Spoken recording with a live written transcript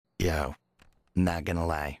Yo, not gonna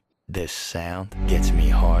lie, this sound gets me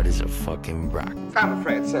hard as a fucking rock. I'm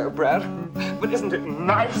afraid so, Brad. But isn't it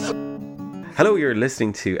nice? Hello, you're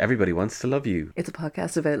listening to Everybody Wants to Love You. It's a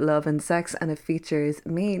podcast about love and sex, and it features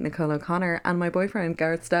me, Nicole O'Connor, and my boyfriend,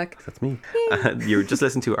 Garrett Stack. That's me. You're just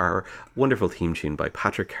listening to our wonderful theme tune by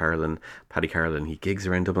Patrick Carolyn. Paddy Carolyn, he gigs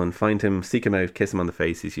around Dublin. Find him, seek him out, kiss him on the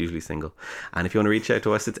face. He's usually single. And if you want to reach out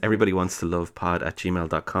to us, it's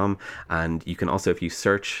everybodywantstolovepod@gmail.com. And you can also, if you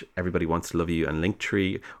search Everybody Wants to Love You on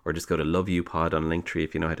Linktree, or just go to Love You Pod on Linktree,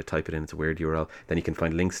 if you know how to type it in, it's a weird URL, then you can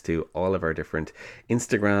find links to all of our different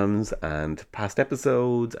Instagrams and past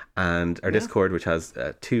episodes and our Discord, which has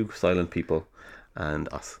 2 silent people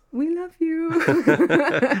and us. We love you. We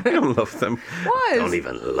don't love them. What? Don't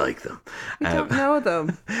even like them. We don't know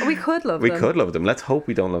them. We could love We them. could love them. Let's hope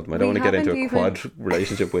we don't love them. I don't We want to get into a haven't quad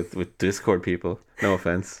relationship with Discord people. No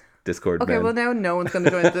offense. Discord Okay, men. well now no one's going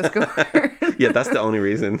to join the Discord. Yeah, that's the only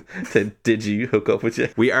reason to digi hook up with you.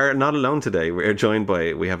 We are not alone today. We are joined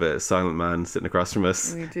by, we have a silent man sitting across from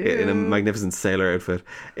us We do. in a magnificent sailor outfit.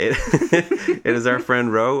 It is our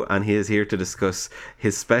friend Ro, and he is here to discuss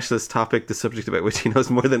his specialist topic, the subject about which he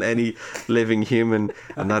knows more than any living human,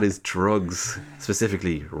 and that is drugs,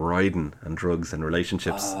 specifically riding and drugs and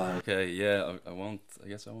relationships. Okay, yeah, I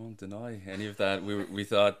guess I won't deny any of that. We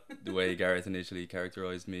thought the way Gareth initially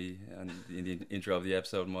characterised me and in the intro of the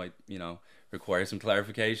episode might, require some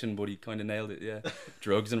clarification, but he kind of nailed it, yeah.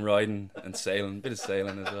 Drugs and riding and sailing, bit of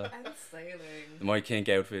sailing as well. And sailing. My kink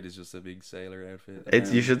outfit is just a big sailor outfit.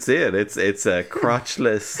 You should see it. It's a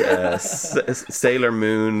crotchless Sailor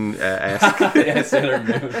Moon esque Yeah, Sailor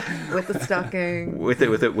Moon. With the stocking. with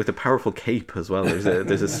a powerful cape as well. There's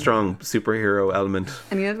a strong superhero element.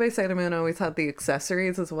 And you know the way Sailor Moon always had the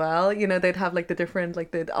accessories as well? You know, they'd have like the different,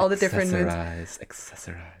 all the different moons.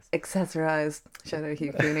 Accessorized. Shout out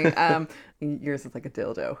Hugh Cooney. Yours is like a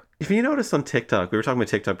dildo. If you notice on TikTok, we were talking about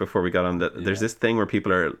TikTok before we got on, that there's this thing where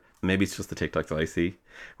people are, maybe it's just the TikTok that I see,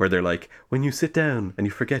 where they're like, when you sit down and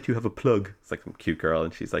you forget you have a plug. It's like some cute girl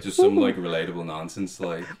and she's like, Just some relatable nonsense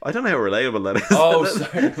like. I don't know how relatable that is. Oh,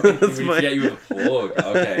 sorry. That's You my- forget you have a plug.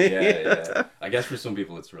 Okay, yeah. I guess for some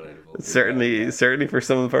people it's relatable. Certainly for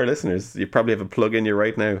some of our listeners, you probably have a plug in you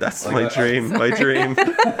right now. That's my dream. My dream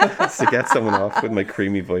is to get someone off with my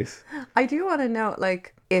creamy voice. I do want to know,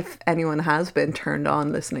 if anyone has been turned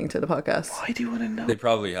on listening to the podcast. Why do you want to know? They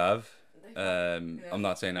probably have. I'm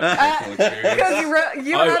not saying that from personal experience. Because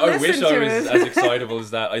you have I wish listened I to was it. as excitable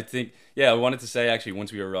as that. I think, I wanted to say actually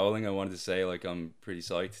once we were rolling, I wanted to say I'm pretty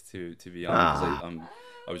psyched to be on. 'Cause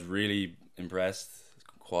I was really impressed,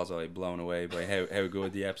 quasi blown away by how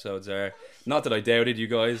good the episodes are. Not that I doubted you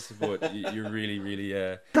guys, but you're really, really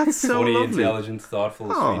That's so funny, lovely. intelligent, thoughtful,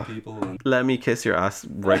 Oh. sweet people. And Let me kiss your ass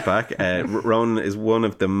right back. Ronan is one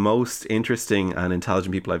of the most interesting and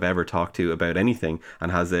intelligent people I've ever talked to about anything,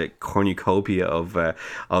 and has a cornucopia of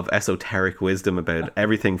esoteric wisdom about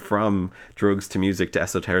everything from drugs to music to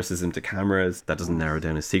esotericism to cameras. That doesn't narrow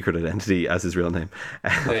down his secret identity as his real name.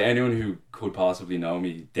 anyone who could possibly know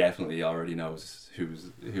me definitely already knows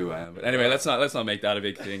who I am. But anyway, let's not make that a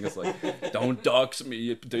big thing. It's like, don't dox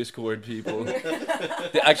me, Discord people.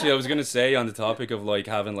 Actually, I was gonna say on the topic of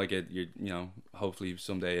having hopefully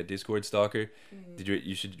someday a Discord stalker.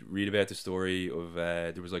 You should read about the story of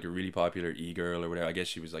there was a really popular e-girl or whatever. I guess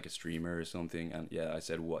she was a streamer or something. And yeah, I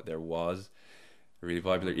said what there was a really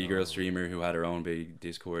popular e-girl streamer who had her own big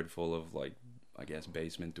Discord full of I guess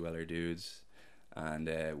basement dweller dudes, and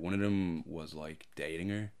one of them was dating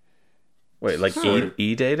her. Wait,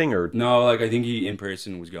 e-dating or? No, I think he in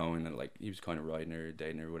person was going and he was kind of riding her,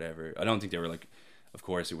 dating her, whatever. I don't think they were of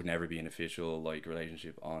course it would never be an official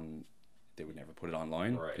relationship on. They would never put it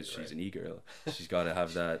online because she's an e-girl. She's got to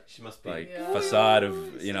have that She must be facade of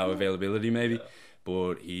availability maybe.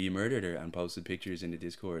 But he murdered her and posted pictures in the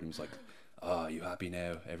Discord and was like, "Oh, you happy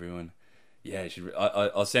now, everyone?" Yeah, you should.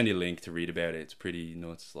 I'll send you a link to read about it. It's pretty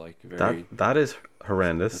nuts. Very. That is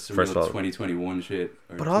horrendous. That's First of all, 2021 shit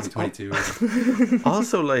or But also- 2022.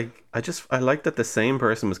 also I like that the same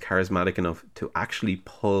person was charismatic enough to actually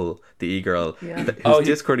pull the e-girl whose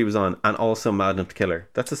Discord he was on, and also mad enough to kill her.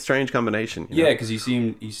 That's a strange combination. You know? Yeah, because he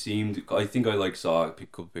seemed. I think I saw a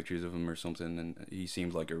couple pictures of him or something, and he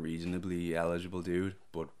seemed like a reasonably eligible dude,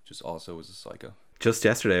 but just also was a psycho. Just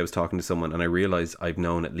yesterday, I was talking to someone, and I realized I've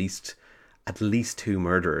known at least 2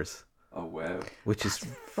 murderers, Oh wow! which is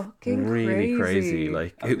Fucking really crazy.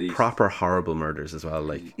 At least. Proper horrible murders as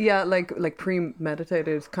well. Yeah, like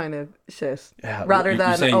premeditated kind of shit. Yeah, Rather You're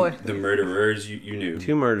than saying the murderers you knew.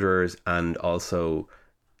 2 murderers, and also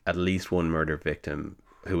at least 1 murder victim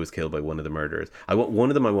who was killed by one of the murderers. One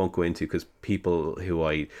of them I won't go into because people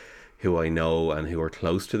who I know and who are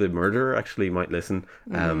close to the murderer actually might listen.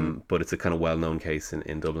 But it's a kind of well-known case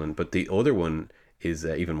in Dublin. But the other one is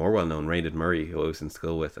even more well-known, Rainid Murray, who I was in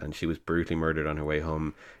school with, and she was brutally murdered on her way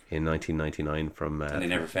home in 1999 from... And they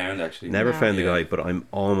never found, actually. Never found the guy, but I'm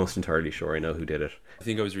almost entirely sure I know who did it. I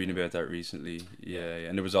think I was reading about that recently. Yeah.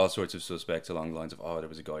 And there was all sorts of suspects along the lines of, there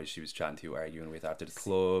was a guy she was chatting to, arguing with after the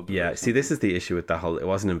club. Yeah, see, this is the issue with that whole... It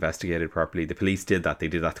wasn't investigated properly. The police did that. They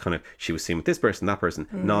did that kind of... She was seen with this person, that person.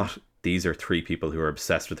 Not, these are 3 people who are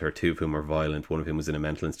obsessed with her, 2 of whom are violent, 1 of whom was in a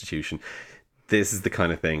mental institution. This is the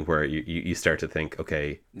kind of thing where you start to think,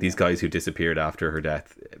 okay, these guys who disappeared after her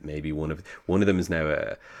death, maybe one of them is now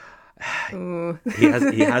a... he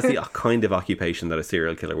has the kind of occupation that a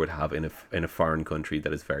serial killer would have in a foreign country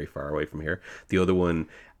that is very far away from here. The other one...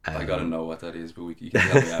 I gotta know what that is, but you can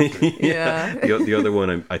tell me after. Yeah. The other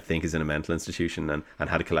one I think is in a mental institution and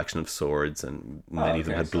had a collection of swords, and many of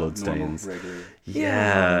them had blood stains.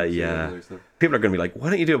 Yeah. People are going to be like, why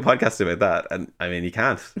don't you do a podcast about that? And I mean, you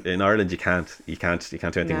can't. In Ireland, you can't do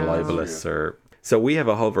anything libelous or... So we have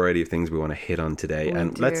a whole variety of things we want to hit on today,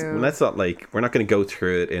 and let's not we're not going to go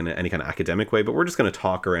through it in any kind of academic way, but we're just going to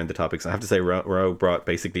talk around the topics. I have to say, Ro brought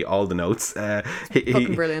basically all the notes.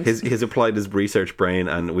 Brilliant. He's applied his research brain,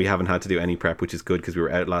 and we haven't had to do any prep, which is good because we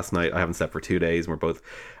were out last night. I haven't slept for 2 days, and we're both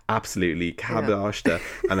absolutely kaboshed.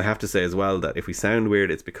 And I have to say as well that if we sound weird,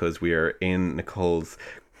 it's because we are in Nicole's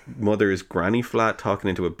mother's granny flat talking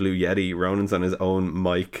into a Blue Yeti. Ronan's on his own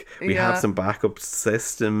mic. We have some backup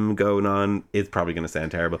system going on. It's probably going to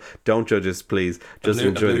sound terrible. Don't judge us, please. Just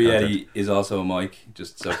enjoy the content. Yeti is also a mic,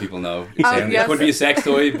 just so people know. It could be a sex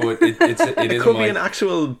toy, but it is a mic. It could be an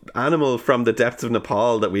actual animal from the depths of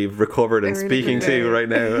Nepal that we've recovered and speaking to right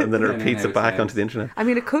now, and then it repeats it back onto the internet. I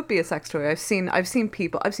mean, it could be a sex toy. I've seen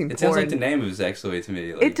people. It sounds like the name of a sex toy to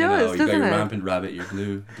me. Like, it does, you got your doesn't it? rampant rabbit, your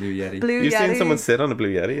blue Yeti. You've seen someone sit on a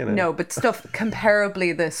Blue Yeti? No, but stuff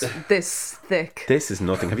comparably this thick. This is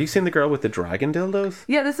nothing. Have you seen the girl with the dragon dildos?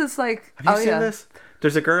 Yeah, this is like... Have you seen this?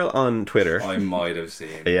 There's a girl on Twitter. I might have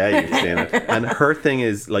seen. Yeah, you've seen it. And her thing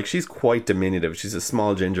is, like, she's quite diminutive. She's a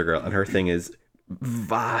small ginger girl, and her thing is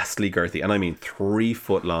vastly girthy, and I mean 3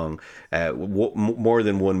 foot long, more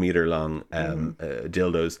than 1 meter long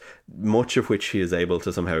dildos, much of which she is able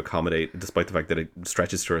to somehow accommodate, despite the fact that it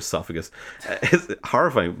stretches to her esophagus. It's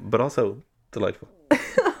horrifying, but also delightful.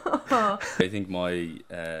 I think my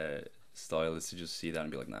style is to just see that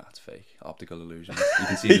and be like, nah, it's fake, optical illusion. You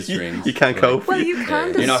can see the strings. You can't cope. Well, you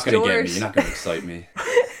can You're not going to get me. distort. You're not going to excite me.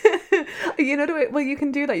 You know the way. Well, you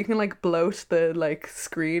can do that. You can like bloat the like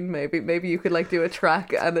screen. Maybe you could like do a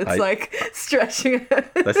track and it's like stretching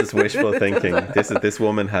it. That's just wishful thinking. This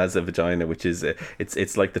woman has a vagina which is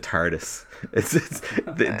it's like the TARDIS. It's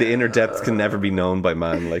the inner depths can never be known by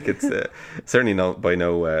man. Like it's certainly not by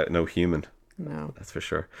no human. No, that's for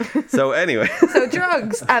sure. So anyway, so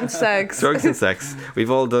drugs and sex. Drugs and sex.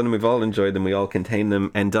 We've all done them. We've all enjoyed them. We all contain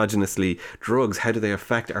them endogenously. Drugs. How do they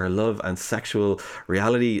affect our love and sexual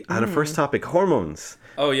reality? And a first topic: hormones.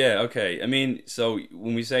 Oh yeah, okay. I mean, so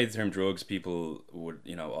when we say the term drugs, people would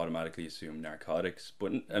automatically assume narcotics,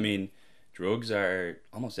 but I mean, drugs are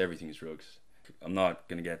almost everything is drugs. I'm not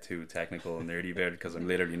going to get too technical and nerdy about it because I'm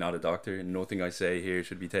literally not a doctor, and nothing I say here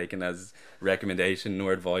should be taken as recommendation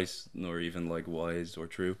nor advice nor even like wise or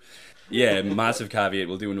true. Yeah, massive caveat.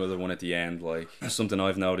 We'll do another one at the end. Like, something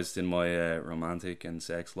I've noticed in my romantic and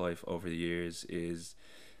sex life over the years is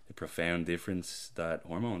the profound difference that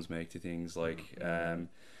hormones make to things. Like,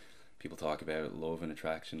 people talk about love and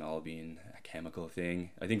attraction all being a chemical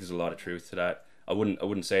thing. I think there's a lot of truth to that. I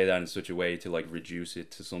wouldn't say that in such a way to like reduce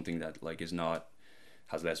it to something that like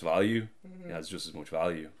has less value. It has just as much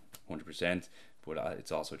value, 100%. But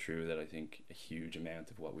it's also true that I think a huge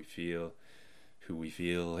amount of what we feel, who we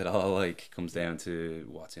feel, it all like comes down to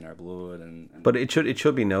what's in our blood. And but it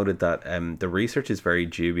should be noted that the research is very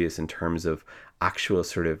dubious in terms of actual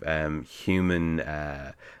sort of human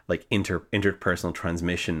like interpersonal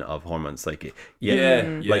transmission of hormones. Like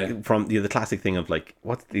like from the classic thing of like,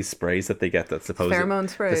 what's these sprays that they get that pheromone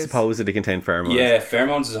sprays. Supposedly contain pheromones. Yeah,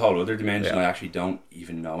 pheromones is a whole other dimension I actually don't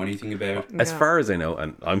even know anything about. As far as I know,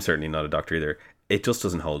 and I'm certainly not a doctor either, it just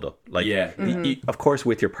doesn't hold up. Like, of course,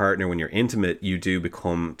 with your partner, when you're intimate, you do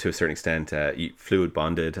become, to a certain extent, fluid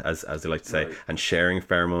bonded, as they like to say, and sharing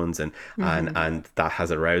pheromones, and that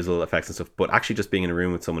has arousal effects and stuff. But actually, just being in a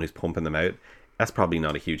room with someone who's pumping them out, that's probably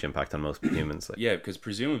not a huge impact on most humans. Like. Yeah, because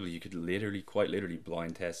presumably you could quite literally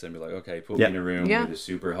blind test and be like, okay, put me in a room with a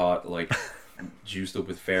super hot, like, juiced up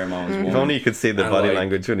with pheromones. If only you could see the body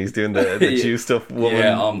language when he's doing the juiced up woman.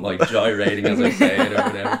 Yeah, I'm like gyrating as I say it or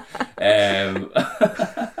whatever.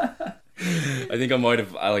 I think I might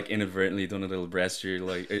have like inadvertently done a little gesture,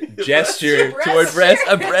 like a gesture toward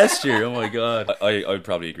a gesture. Oh my god! I'd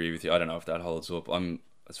probably agree with you. I don't know if that holds up.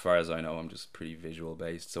 As far as I know, I'm just pretty visual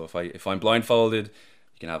based. So if I'm blindfolded,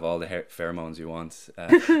 you can have all the pheromones you want.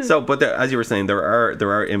 So, but as you were saying, there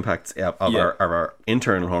are impacts of our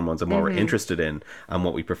internal hormones and what we're interested in and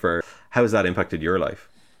what we prefer. How has that impacted your life?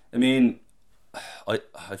 I mean,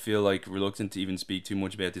 I feel like reluctant to even speak too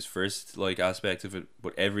much about this first like aspect of it,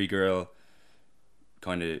 but every girl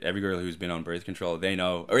who's been on birth control, they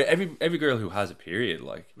know, or every girl who has a period,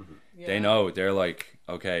 like they know, they're like,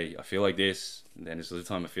 okay, I feel like this, and then this other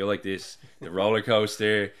time I feel like this. The roller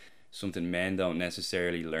coaster, something men don't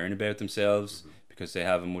necessarily learn about themselves because they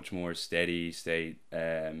have a much more steady state,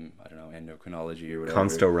 I don't know, endocrinology or whatever.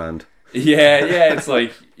 Constorand. Yeah, it's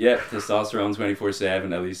like, testosterone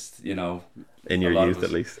 24/7, at least, you know. In your youth,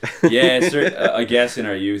 at least. Yeah, I guess in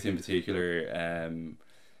our youth in particular,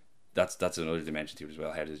 that's another dimension to it as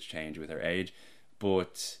well. How does it change with our age?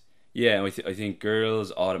 But yeah, I think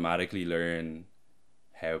girls automatically learn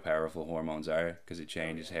how powerful hormones are because it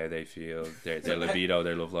changes how they feel. Their libido,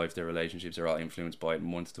 their love life, their relationships are all influenced by it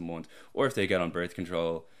month to month. Or if they get on birth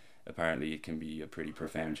control, apparently it can be a pretty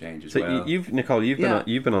profound change as well. So Nicole, you've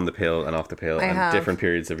been on the pill and off the pill and different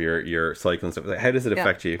periods of your cycle and stuff. How does it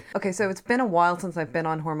affect you? Okay, so it's been a while since I've been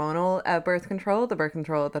on hormonal birth control. The birth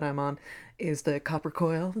control that I'm on is the copper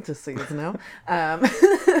coil, just so you know.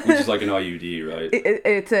 Which is like an IUD, right?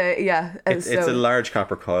 It's a large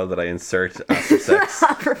copper coil that I insert after sex.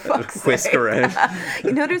 For fuck's Whisk sake. around.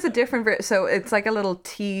 You know, there's a different so it's like a little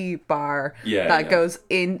T bar that goes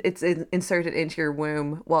in. It's inserted into your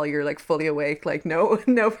womb while you're like fully awake, like no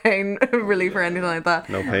pain relief or anything like that.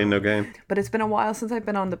 No pain, no gain. But it's been a while since I've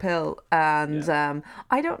been on the pill, and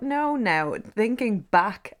I don't know now. Thinking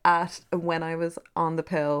back at when I was on the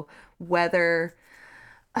pill, whether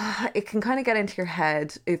it can kind of get into your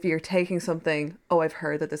head if you're taking something. Oh, I've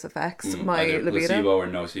heard that this affects my libido. Placebo or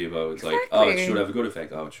nocebo. It's like, oh, it should have a good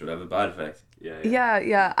effect. Oh, it should have a bad effect.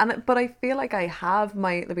 Yeah. But I feel like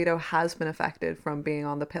my libido has been affected from being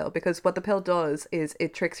on the pill, because what the pill does is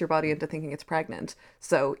it tricks your body into thinking it's pregnant.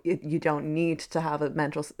 So you don't need to have a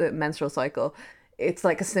menstrual cycle. It's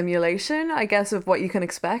like a simulation, I guess, of what you can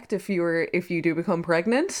expect if you do become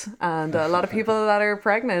pregnant. And a lot of people that are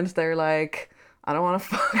pregnant, they're like, I don't want to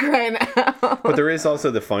fuck right now. But there is also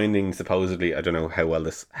the finding, supposedly, I don't know how well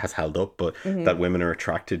this has held up, but that women are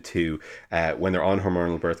attracted to, when they're on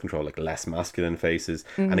hormonal birth control, like less masculine faces.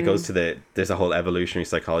 And it goes to there's a whole evolutionary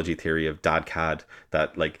psychology theory of dad-cad,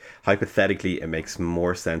 that like hypothetically it makes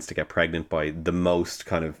more sense to get pregnant by the most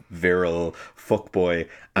kind of virile fuckboy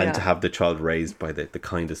and to have the child raised by the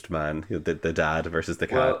kindest man, the dad versus the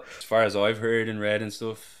cat. Well, as far as I've heard and read and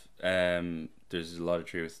stuff, there's a lot of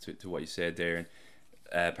truth to what you said there. And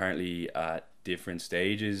apparently at different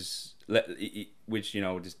stages, which, you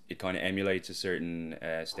know, it kind of emulates a certain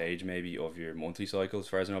stage maybe of your monthly cycle, as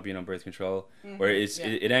far as I know, being on birth control, where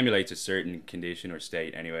it emulates a certain condition or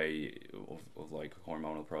state anyway of like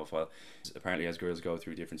hormonal profile. Apparently as girls go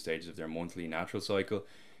through different stages of their monthly natural cycle,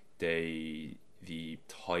 the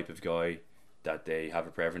type of guy that they have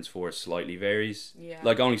a preference for slightly varies.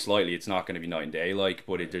 Like only slightly. It's not going to be night and day, like,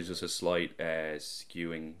 but there's just a slight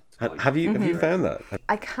skewing. Have you found that?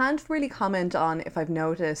 I can't really comment on if I've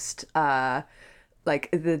noticed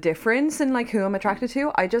like the difference in like who I'm attracted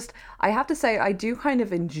to. I have to say I do kind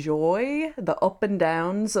of enjoy the up and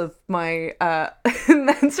downs of my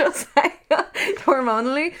menstrual cycle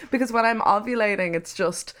hormonally, because when I'm ovulating,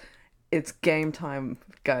 it's game time,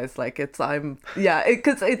 guys. Like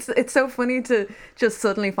because it's so funny to just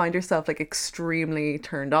suddenly find yourself like extremely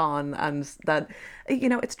turned on, and that, you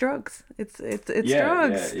know, it's drugs. It's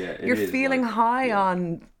drugs. You're feeling high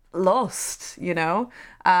on lust, you know,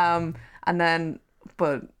 and then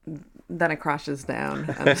it crashes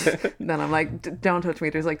down, and then I'm like, don't touch me.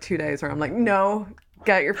 There's like 2 days where I'm like, no,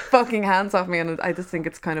 get your fucking hands off me. And I just think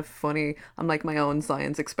it's kind of funny. I'm like my own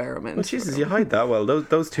science experiment. Well, Jesus, you hide that well.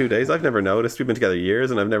 Those 2 days I've never noticed. We've been together years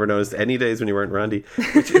and I've never noticed any days when you weren't randy,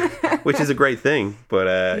 which is a great thing. But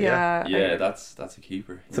that's a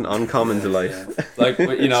keeper. It's an uncommon delight. Like,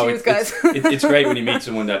 you know, Cheers, guys. it's great when you meet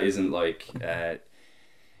someone that isn't like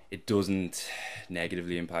it doesn't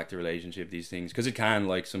negatively impact the relationship, these things, because it can.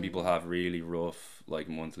 Like, some people have really rough like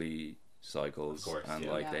monthly cycles, and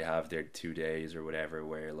they have their 2 days or whatever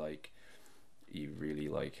where like you really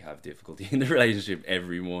like have difficulty in the relationship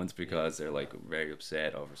every month because they're like very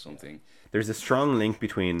upset over something. there's a strong link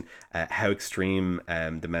between how extreme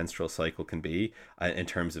the menstrual cycle can be in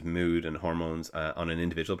terms of mood and hormones on an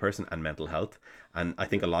individual person and mental health. And I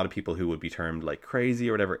think a lot of people who would be termed like crazy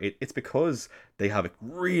or whatever, it's because they have a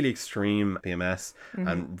really extreme PMS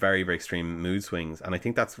and very, very extreme mood swings. And I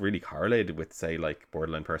think that's really correlated with, say, like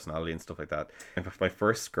borderline personality and stuff like that. In fact, my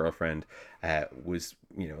first girlfriend was,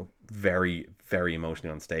 you know, very, very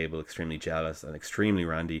emotionally unstable, extremely jealous and extremely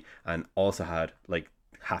randy, and also had like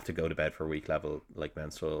have to go to bed for a week level like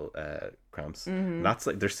menstrual cramps. And that's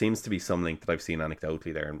like, there seems to be some link that I've seen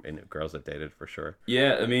anecdotally there in girls I've dated for sure.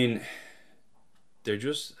 Yeah, I mean, they're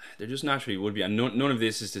just naturally would be, and none of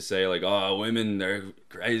this is to say like, oh, women, they're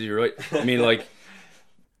crazy, right? I mean, like,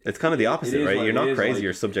 it's kind of the opposite, right? You're not crazy, like,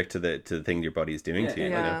 you're subject to the thing your body's doing to you.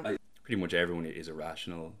 Yeah. You know? Pretty much everyone is a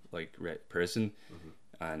rational like person,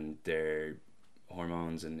 and their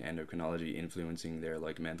hormones and endocrinology influencing their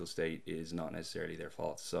like mental state is not necessarily their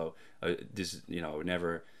fault. So this, you know,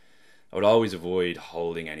 I would always avoid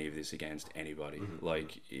holding any of this against anybody.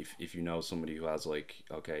 Like if you know somebody who has like,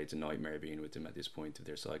 okay, it's a nightmare being with them at this point of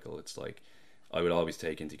their cycle, it's like I would always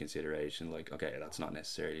take into consideration like, okay, that's not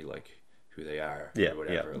necessarily like who they are or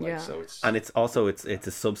whatever. Like, so it's a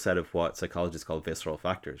subset of what psychologists call visceral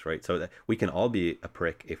factors, right? So that we can all be a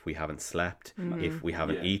prick if we haven't slept, if we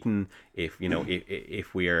haven't eaten, if you know,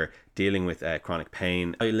 if we are dealing with chronic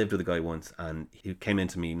pain. I lived with a guy once, and he came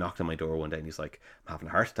into me, knocked on my door one day, and he's like, "I'm having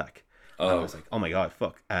a heart attack." And I was like, oh my God,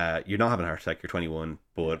 fuck. You're not having a heart attack, you're 21,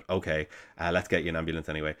 but okay, let's get you an ambulance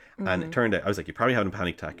anyway. And it turned out, I was like, you're probably having a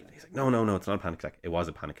panic attack. And he's like, no, it's not a panic attack. It was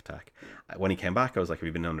a panic attack. When he came back, I was like, have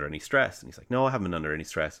you been under any stress? And he's like, no, I haven't been under any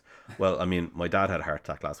stress. Well, I mean, my dad had a heart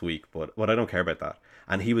attack last week, but I don't care about that.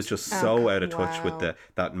 And he was just so out of touch with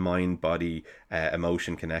that mind-body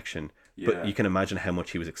emotion connection. But you can imagine how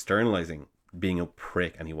much he was externalizing being a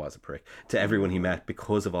prick, and he was a prick to everyone he met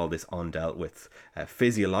because of all this undealt with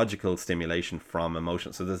physiological stimulation from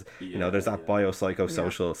emotion. So there's there's that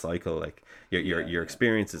biopsychosocial cycle, like your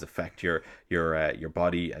experiences affect your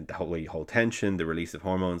body and the whole way you hold tension, the release of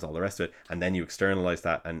hormones, all the rest of it, and then you externalize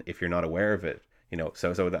that, and if you're not aware of it, you know,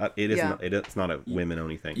 so that it isn't it's not a women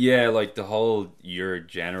only thing. Yeah, like the whole your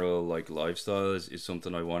general like lifestyle is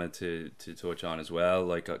something I wanted to touch on as well,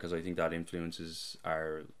 like because I think that influences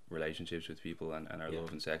our relationships with people and our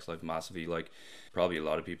love and sex life massively. Like probably a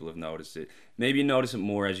lot of people have noticed it. Maybe you notice it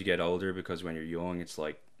more as you get older, because when you're young it's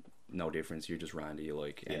like no difference, you're just randy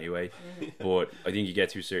like anyway. But I think you get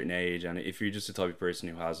to a certain age, and if you're just the type of person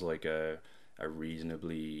who has like a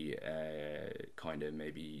reasonably kind of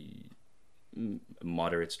maybe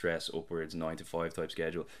moderate stress upwards 9 to 5 type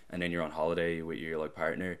schedule, and then you're on holiday with your like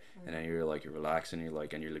partner, and then you're relaxing, you're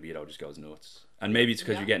like, and your libido just goes nuts. And maybe it's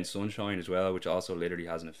because you're getting sunshine as well, which also literally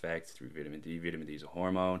has an effect through vitamin D. Vitamin D is a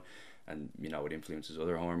hormone, and you know it influences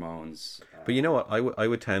other hormones. But you know what, I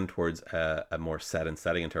would tend towards a more set and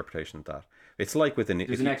setting interpretation of that. It's like with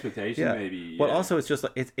there's an expectation, maybe. Well, also it's just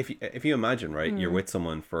like if you imagine, right, you're with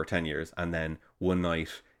someone for 10 years, and then one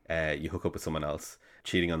night you hook up with someone else,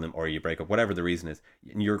 cheating on them, or you break up, whatever the reason is,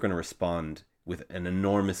 and you're going to respond with an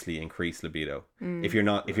enormously increased libido if you're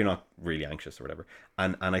not really anxious or whatever.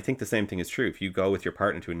 And I think the same thing is true if you go with your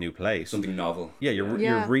partner to a new place, something novel.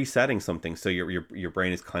 You're resetting something, so your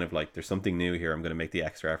brain is kind of like, there's something new here, I'm going to make the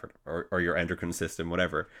extra effort, or your endocrine system,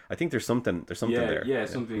 whatever. I think there's something there.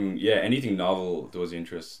 Something anything novel does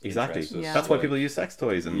interest. Exactly. Us. That's why people use sex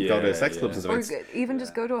toys and go to sex clubs and stuff. Or even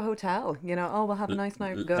just go to a hotel, you know, oh, we'll have a nice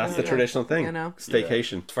night, go that's the traditional thing, you know,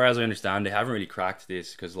 staycation. As far as I understand, they haven't really cracked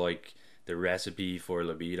this, because like the recipe for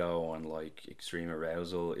libido and like extreme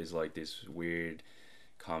arousal is like this weird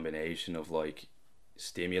combination of like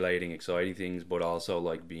stimulating, exciting things, but also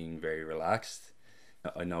like being very relaxed.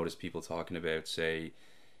 I noticed people talking about, say,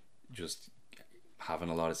 just having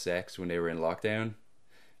a lot of sex when they were in lockdown.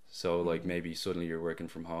 So like maybe suddenly you're working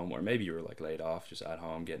from home, or maybe you were like laid off, just at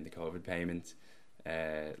home getting the COVID payment,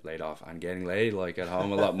 laid off and getting laid like at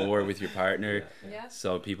home a lot more with your partner.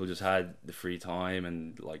 So people just had the free time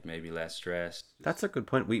and like maybe less stress. That's a good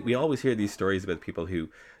point. We always hear these stories about people who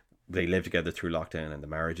they live together through lockdown and the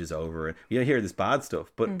marriage is over, and you hear this bad stuff,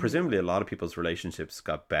 but presumably a lot of people's relationships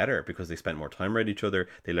got better because they spent more time around each other,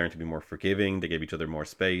 they learned to be more forgiving, they gave each other more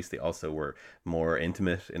space, they also were more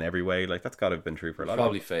intimate in every way. Like that's got to have been true for a lot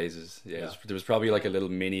probably of phases. There was probably like a little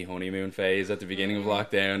mini honeymoon phase at the beginning of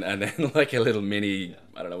lockdown, and then like a little mini,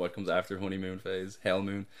 I don't know what comes after honeymoon phase, hell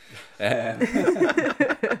moon. I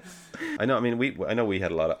know, I mean, I know we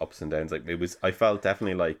had a lot of ups and downs. Like I felt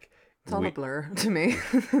definitely like It's all a blur to me.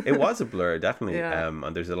 It was a blur, definitely. Yeah.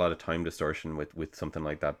 And there's a lot of time distortion with something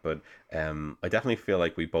like that. But I definitely feel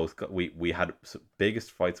like we both got we had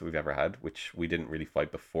biggest fights we've ever had, which we didn't really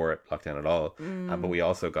fight before lockdown at all. But we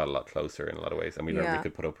also got a lot closer in a lot of ways, and we learned we Yeah.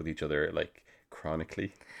 could put up with each other like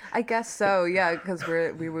chronically. I guess so, yeah, because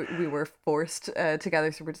we were forced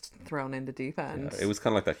together, so we're just thrown in the deep end. It was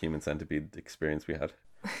kind of like that human centipede experience we had.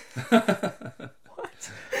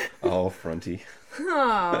 All fronty.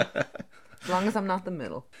 Aw. As long as I'm not the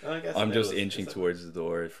middle. I'm just inching towards the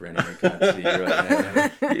door for anyone who can't see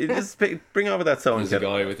right now. You just bring over that sewing There's a kit.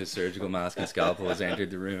 guy with a surgical mask and scalpel has entered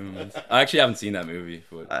the room. I actually haven't seen that movie,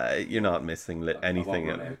 but You're not missing anything.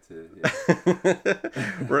 I won't run out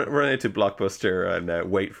to, Run out to Blockbuster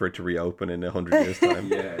and wait for it to reopen in 100 years' time.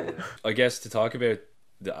 yeah. I guess to talk about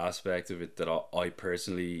the aspect of it that I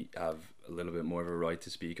personally have a little bit more of a right to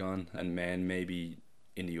speak on, and men maybe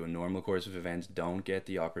in the normal course of events don't get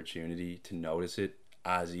the opportunity to notice it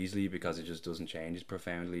as easily because it just doesn't change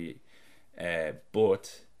profoundly.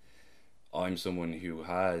 But I'm someone who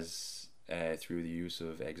has, through the use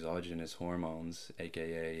of exogenous hormones,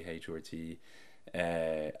 aka HRT,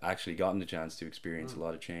 actually gotten the chance to experience a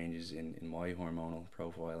lot of changes in my hormonal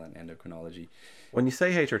profile and endocrinology. When you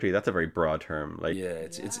say HRT, that's a very broad term. Like, Yeah,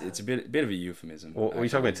 it's a bit of a euphemism. well, are we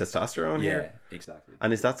talking about testosterone Yeah, here? exactly.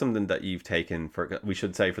 And is that something that you've taken for? We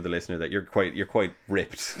should say for the listener that you're quite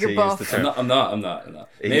ripped. You're to buff. use the term. I'm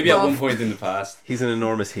not. Maybe at one point in the past. He's an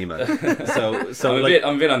enormous He-Man. So I'm, like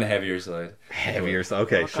I'm a bit on the heavier side. heavier. So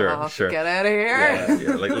okay, Fuck off, Get out of here.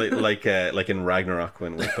 Yeah. like in Ragnarok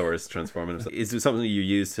when Thor is transforming himself. Is it something you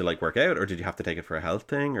used to like work out, or did you have to take it for a health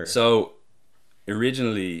thing? Or So,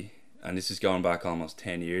 originally, and this is going back almost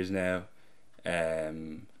 10 years now,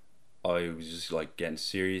 I was just like getting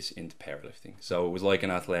serious into powerlifting. So it was like an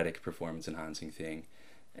athletic performance enhancing thing.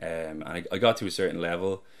 And I got to a certain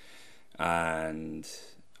level and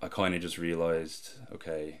I kind of just realized,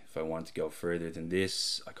 okay, if I want to go further than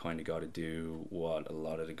this, I kind of got to do what a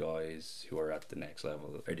lot of the guys who are at the next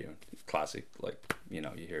level are doing. Classic, like, you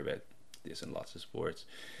hear about this in lots of sports.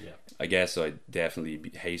 Yeah. I guess I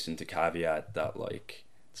definitely hasten to caveat that, like,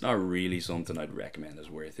 it's not really something I'd recommend as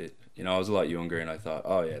worth it. I was a lot younger and I thought,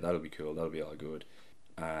 oh yeah, that'll be cool, that'll be all good.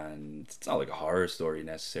 And it's not like a horror story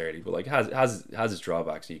necessarily, but like has its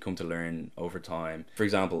drawbacks, and you come to learn over time. For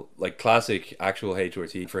example, like classic actual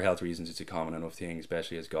HRT, for health reasons, it's a common enough thing,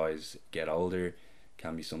 especially as guys get older.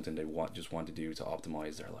 Can be something they just want to do to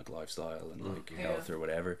optimize their like lifestyle and like health or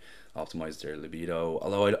whatever, optimize their libido.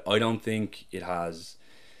 Although I don't think it has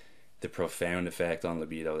the profound effect on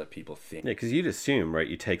libido that people think. yeah, because you'd assume, right?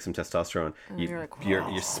 You take some testosterone, you're like,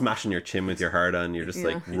 you're smashing your chin with your hard on, you're just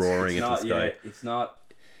like roaring into the sky. It's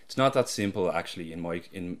not that simple actually in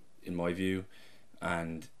my view,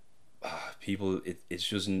 and people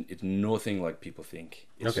it's nothing like people think.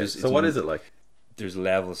 So what is it like? There's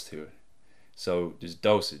levels to it. So there's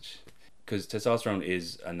dosage, because testosterone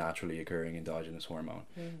is a naturally occurring endogenous hormone.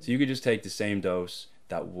 So you could just take the same dose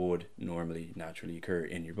that would normally naturally occur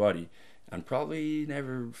in your body and probably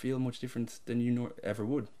never feel much different than you ever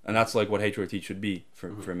would. And that's like what HRT should be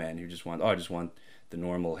for men who just want, I just want the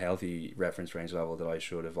normal healthy reference range level that I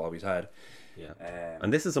should have always had. Yeah.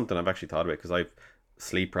 And this is something I've actually thought about, because I've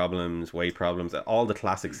sleep problems, weight problems, all the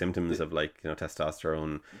classic symptoms of like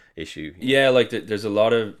testosterone issue. Yeah, like there's a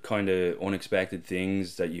lot of kind of unexpected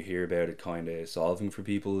things that you hear about it kind of solving for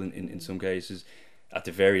people in some cases. At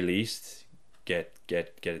the very least, get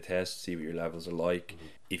a test, see what your levels are like.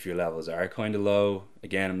 If your levels are kind of low,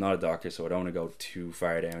 again, I'm not a doctor, so I don't want to go too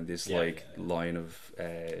far down this line of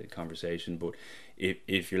conversation, but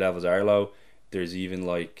if your levels are low, there's even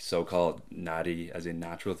like so-called natty, as in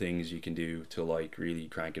natural things you can do to like really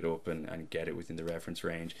crank it up and get it within the reference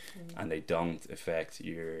range, and they don't affect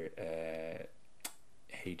your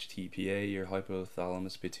HTPA, your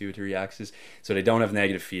hypothalamus pituitary axis, so they don't have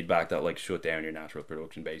negative feedback that like shut down your natural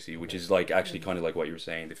production basically, which is like actually kind of like what you were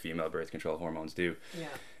saying the female birth control hormones do.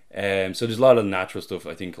 So there's a lot of natural stuff,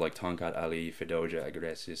 I think, like Tonkat Ali, Fedoja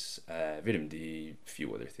agressis, vitamin D, a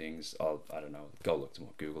few other things. I don't know, go look them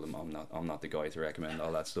up, Google them. I'm not the guy to recommend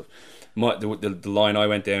all that stuff. The line I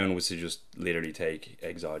went down was to just literally take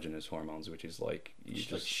exogenous hormones, which is like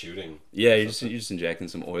Just shooting. yeah, you're just injecting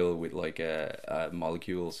some oil with like a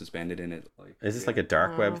molecule suspended in it. Like, Is this like a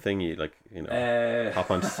dark web thing? You like,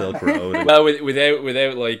 hop onto Silk Road. well,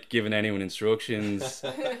 without like giving anyone instructions.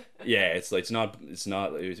 Yeah,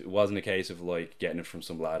 it wasn't a case of like getting it from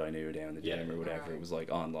some lad I knew down the gym or whatever. It was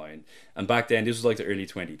like online. And back then, this was like the early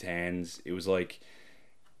 2010s. It was like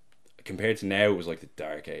compared to now, it was like the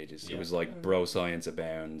dark ages. It was like bro science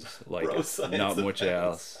abounds, like not much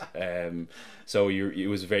else. So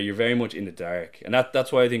you're very much in the dark, and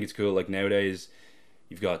that's why I think it's cool. Like nowadays,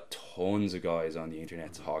 you've got tons of guys on the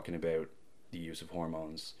internet talking about the use of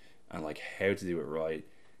hormones and like how to do it right.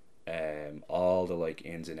 All the like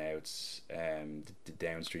ins and outs, the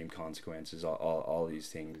downstream consequences, all these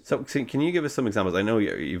things. So can you give us some examples? I know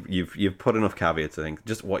you've put enough caveats. I think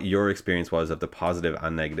just what your experience was of the positive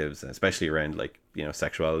and negatives, especially around like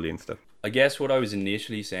sexuality and stuff. I guess what I was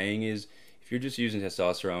initially saying is, if you're just using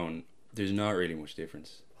testosterone, there's not really much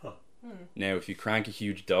difference. Now, if you crank a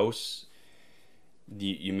huge dose,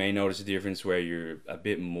 you may notice a difference where you're a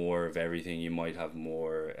bit more of everything. You might have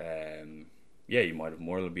more. You might have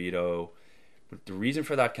more libido, but the reason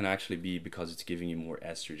for that can actually be because it's giving you more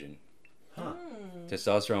estrogen.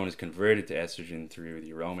 Testosterone is converted to estrogen through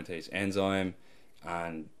the aromatase enzyme,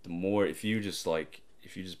 and the more if you just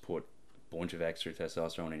put a bunch of extra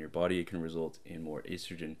testosterone in your body, it can result in more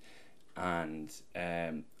estrogen. And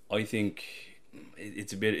I think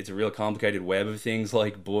it's a real complicated web of things,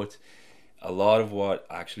 but a lot of what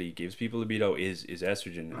actually gives people libido is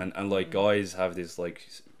estrogen, and like guys have this like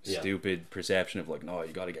stupid perception of like, no,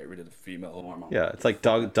 you got to get rid of the female hormone. Yeah, it's like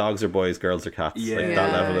dogs are boys, girls are cats. Like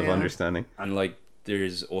that level of understanding. And like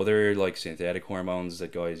there's other like synthetic hormones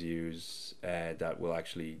that guys use that will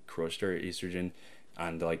actually crush their estrogen,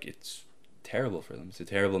 and like it's terrible for them. It's a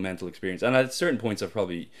terrible mental experience. And at certain points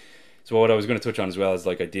so what I was going to touch on as well is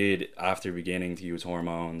like I did, after beginning to use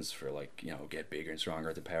hormones for like, get bigger and stronger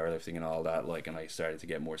at the powerlifting and all that, like, and I started to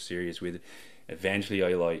get more serious with it. Eventually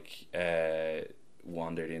I like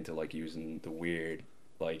wandered into like using the weird,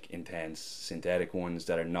 like intense synthetic ones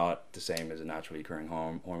that are not the same as a naturally occurring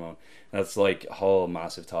hormone. And that's like a whole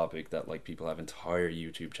massive topic that like people have entire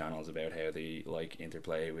YouTube channels about how they like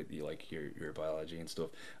interplay with the, like your biology and stuff.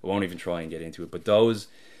 I won't even try and get into it, but those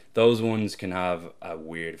ones can have a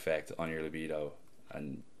weird effect on your libido,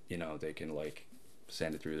 and they can like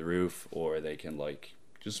send it through the roof, or they can like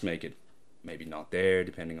just make it maybe not there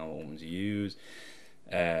depending on what ones you use.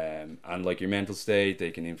 And like your mental state,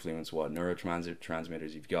 they can influence what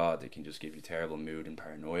neurotransmitters you've got. They can just give you terrible mood and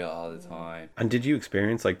paranoia all the time. And did you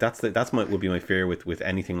experience like would be my fear with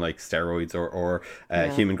anything like steroids or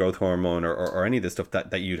human growth hormone or any of this stuff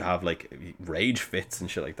that you'd have like rage fits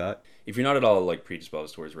and shit like that? If you're not at all like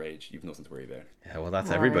predisposed towards rage, you've nothing to worry about. Yeah, well, that's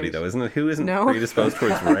everybody though, isn't it? Who isn't predisposed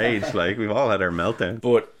towards rage? Like, we've all had our meltdowns.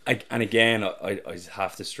 But I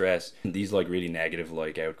have to stress these like really negative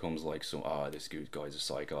like outcomes, like this guy's a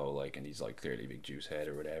psycho, like, and he's like clearly a big juice head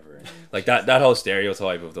or whatever, and like that whole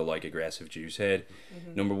stereotype of the like aggressive juice head.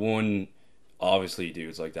 Number one, obviously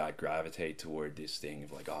dudes like that gravitate toward this thing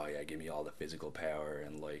of like, oh yeah, give me all the physical power,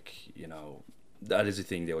 and like that is a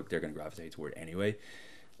thing they're going to gravitate toward anyway.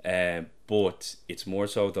 But it's more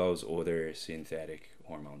so those other synthetic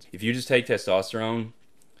hormones. If you just take testosterone,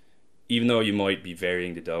 even though you might be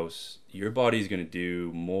varying the dose, your body's going to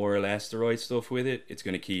do more or less the right stuff with it. It's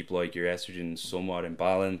going to keep like your estrogen somewhat in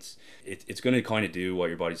balance. It's going to kind of do what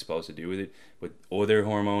your body's supposed to do with it. With other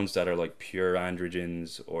hormones that are like pure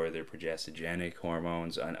androgens, or they're progestogenic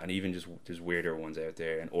hormones, and even just there's weirder ones out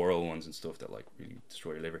there, and oral ones and stuff that like really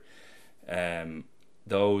destroy your liver.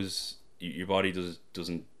 Those your body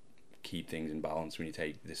doesn't keep things in balance when you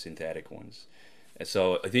take the synthetic ones.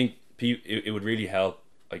 So I think it would really help,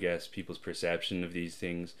 I guess, people's perception of these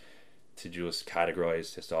things to just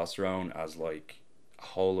categorize testosterone as like a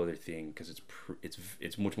whole other thing, because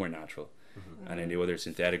it's much more natural. And then the other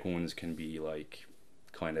synthetic ones can be like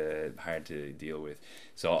kind of hard to deal with.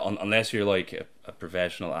 So unless you're like a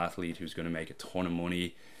professional athlete who's going to make a ton of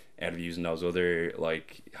money out of using those other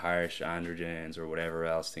like harsh androgens or whatever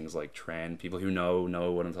else, things like tren, people who know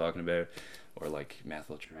what I'm talking about, or like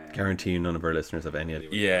methyltren. Guarantee none of our listeners have any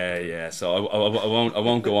idea. Yeah. So I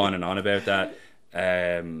won't go on and on about that.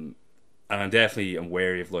 And I'm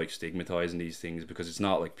wary of like stigmatizing these things, because it's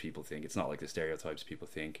not like people think. It's not like the stereotypes people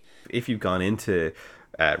think. If you've gone into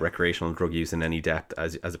recreational drug use in any depth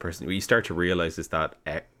as a person, what you start to realize is that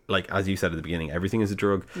like as you said at the beginning, everything is a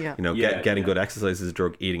drug. Getting good exercise is a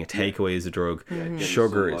drug, eating a takeaway is a drug,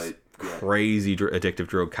 sugar is crazy addictive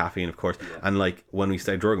drug, caffeine of course, and like when we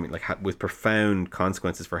say drug, I mean like with profound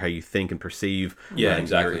consequences for how you think and perceive,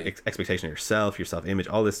 exactly, your expectation of yourself, your self-image,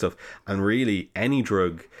 all this stuff. And really any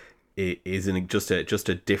drug is just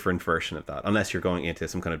a different version of that, unless you're going into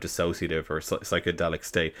some kind of dissociative or psychedelic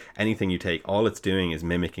state. Anything you take, all it's doing is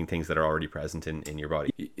mimicking things that are already present in your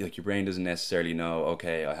body. Like your brain doesn't necessarily know,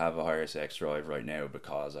 okay, I have a higher sex drive right now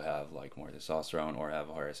because I have like more testosterone, or I have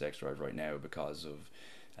a higher sex drive right now because of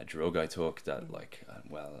a drug I took that like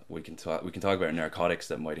well we can talk about narcotics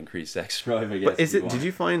that might increase sex drive, I guess. But did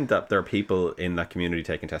you find that there are people in that community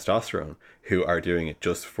taking testosterone who are doing it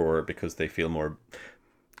just because they feel more,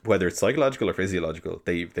 whether it's psychological or physiological,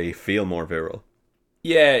 they feel more virile?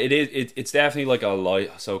 Yeah, it is. It's definitely like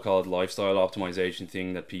a so-called lifestyle optimization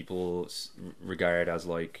thing that people regard as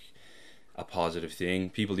like a positive thing.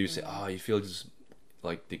 People do say, "Oh, you feel just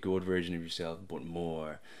like the good version of yourself, but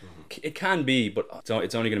more." It can be, but it's only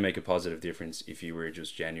going to make a positive difference if you were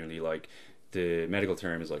just genuinely like, the medical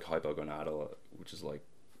term is like hypogonadal, which is like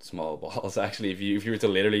small balls. Actually, if you were to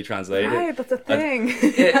literally translate Right, it, that's a thing.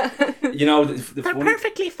 you know, the They're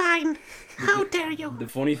perfectly fine. How dare you? The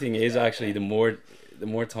funny thing is, actually, the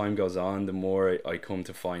more time goes on, the more I come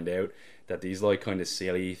to find out that these like kind of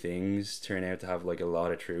silly things turn out to have like a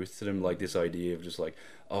lot of truth to them. Like this idea of just like,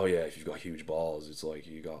 oh yeah, if you've got huge balls, it's like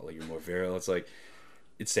you're more virile. It's like,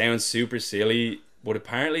 it sounds super silly, but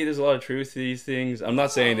apparently there's a lot of truth to these things. I'm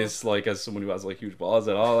not saying this like as someone who has like huge balls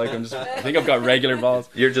at all. Like I think I've got regular balls.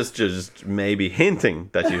 You're just maybe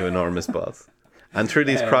hinting that you have enormous balls. And through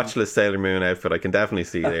these crotchless Sailor Moon outfit, I can definitely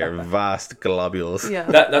see their vast globules. Yeah.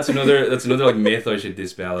 That's another like myth I should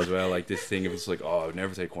dispel as well. Like this thing of it's like, oh, I would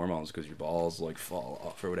never take hormones because your balls like fall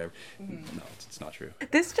off or whatever. No, it's not true.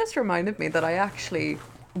 This just reminded me that I actually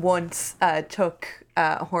once took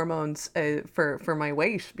hormones for my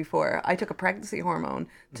weight before. I took a pregnancy hormone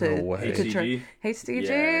to HCG?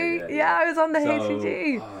 HCG. Yeah. I was on the So,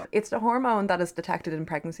 HCG. It's the hormone that is detected in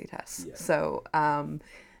pregnancy tests. Yeah. So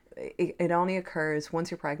it only occurs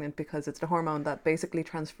once you're pregnant because it's the hormone that basically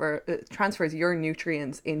transfers your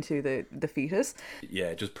nutrients into the fetus. Yeah,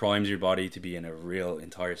 it just primes your body to be in a real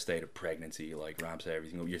entire state of pregnancy, like ramps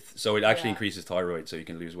everything up. So it actually increases thyroid, so you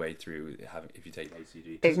can lose weight through if you take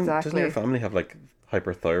HCG. Exactly. Doesn't your family have like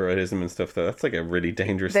hyperthyroidism and stuff though? That's like a really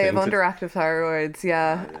dangerous They thing. have underactive thyroids,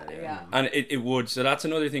 yeah. And it would. So that's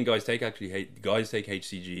another thing guys take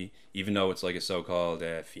HCG, even though it's like a so-called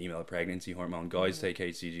female pregnancy hormone. Guys take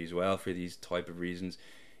HCG as well for these type of reasons.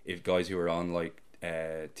 If guys who are on like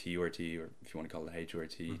TRT, or if you want to call it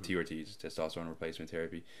HRT, TRT is testosterone replacement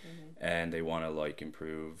therapy, and they want to like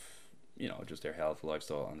improve, just their health,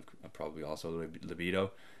 lifestyle, and probably also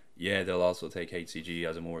libido. Yeah, they'll also take HCG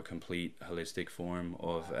as a more complete, holistic form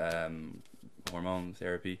of hormone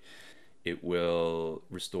therapy. It will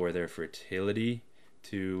restore their fertility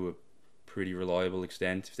to a pretty reliable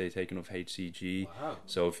extent if they take enough HCG. Wow.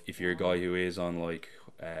 So if you're a guy who is on like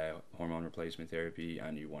hormone replacement therapy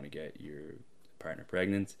and you want to get your partner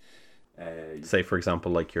pregnant, say for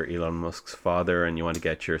example like you're Elon Musk's father and you want to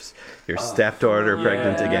get your stepdaughter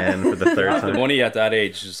pregnant again for the third the time. money at that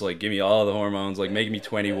age, just like give me all the hormones, like make me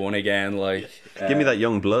 21 again, like Give me that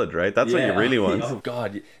young blood, right? That's what you really want. Oh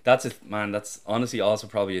god, that's honestly also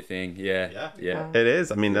probably a thing. Yeah. It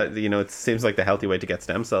is. I mean, it seems like the healthy way to get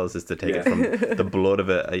stem cells is to take it from the blood of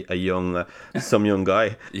a young, some young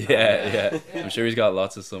guy. Yeah. I'm sure he's got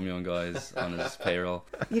lots of some young guys on his payroll.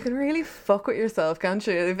 You can really fuck with yourself, can't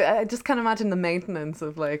you? I just can't imagine the maintenance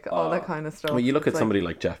of like all that kind of stuff. Well, you look at It's somebody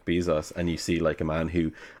like Jeff Bezos and you see like a man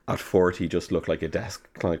who at 40 just looked like a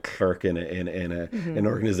desk kind of clerk in an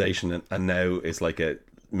organization and now is like a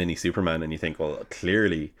mini Superman, and you think, well,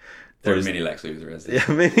 clearly Or mini Lex Luthor, is it?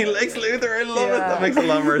 Yeah, mini Lex Luthor. I love it. That makes a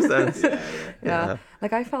lot more sense. Yeah.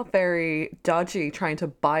 Like I felt very dodgy trying to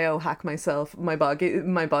biohack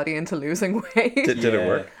my body into losing weight. Did it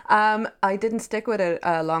work? I didn't stick with it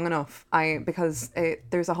long enough. Because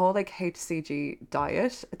there's a whole like HCG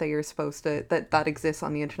diet that you're supposed to that exists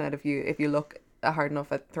on the internet if you look hard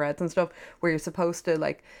enough at threads and stuff, where you're supposed to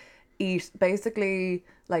like eat basically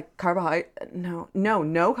like no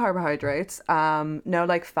carbohydrates, no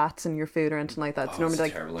like fats in your food or anything like that. It's normally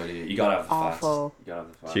like terrible idea. You gotta have the awful. fats. You gotta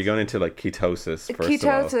have the fats. So you're going into like ketosis first of all.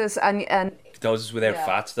 Ketosis and Ketosis without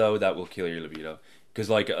fats though, that will kill your libido, because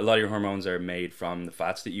like a lot of your hormones are made from the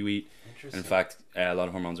fats that you eat. In fact, a lot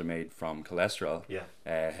of hormones are made from cholesterol.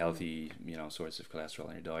 Healthy, source of cholesterol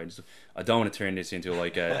in your diet. So I don't want to turn this into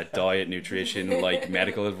like a diet, nutrition, like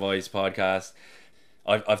medical advice podcast.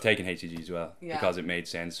 I've taken HCG as well because it made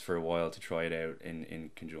sense for a while to try it out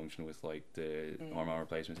in conjunction with like the hormone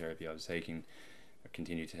replacement therapy I was taking or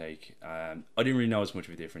continue to take. I didn't really notice much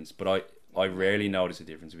of a difference, but I rarely notice a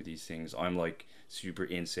difference with these things. I'm like super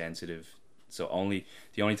insensitive, so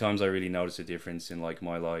the only times I really notice a difference in like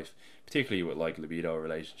my life, particularly with like libido,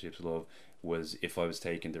 relationships, love, was if I was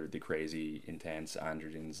taking the crazy intense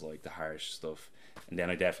androgens, like the harsh stuff, and then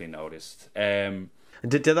I definitely noticed.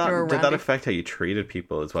 Did that affect how you treated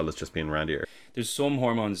people as well as just being randier? There's some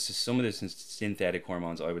hormones, some of the synthetic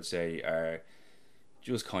hormones I would say are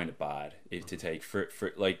just kind of bad if to take for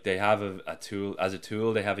like they have a tool as a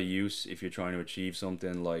tool. They have a use if you're trying to achieve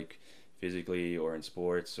something like physically or in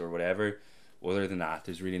sports or whatever. Other than that,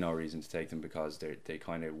 there's really no reason to take them because they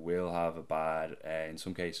kind of will have a bad, in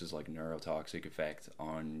some cases, like neurotoxic effect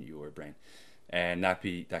on your brain, and that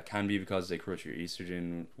can be because they crush your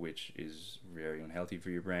estrogen, which is very unhealthy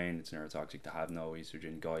for your brain. It's neurotoxic to have no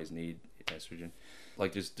estrogen. Guys need estrogen.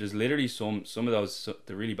 Like there's literally some of those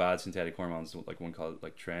the really bad synthetic hormones, like one called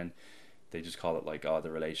like Tren. They just call it like, oh,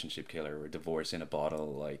 the relationship killer or divorce in a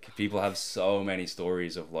bottle. Like people have so many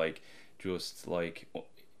stories of like just like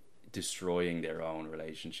destroying their own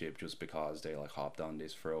relationship just because they like hopped on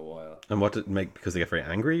this for a while. And what did it make? Because they get very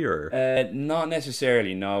angry, or not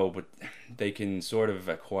necessarily, no, but they can sort of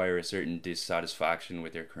acquire a certain dissatisfaction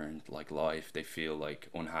with their current like life. They feel like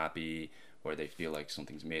unhappy, or they feel like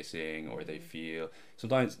something's missing, or they feel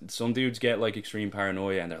sometimes some dudes get like extreme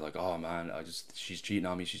paranoia and they're like, oh man, she's cheating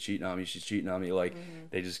on me, like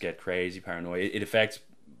they just get crazy paranoia. It affects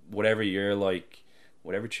whatever you're like,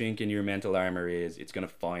 whatever chink in your mental armor is, it's gonna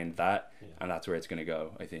find that, and that's where it's gonna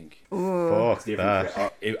go. I think. fuck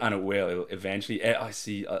that. And it will. It'll eventually. I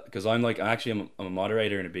see, because I'm a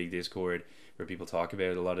moderator in a big Discord where people talk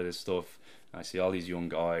about a lot of this stuff. And I see all these young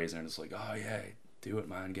guys, and I'm just like, oh yeah, do it,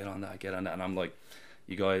 man, get on that. And I'm like,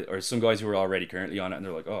 you guys, or some guys who are already currently on it, and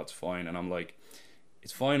they're like, oh, it's fine, and I'm like,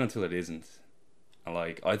 it's fine until it isn't. And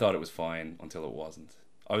like, I thought it was fine until it wasn't.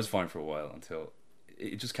 I was fine for a while until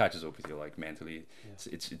it just catches up with you, like mentally.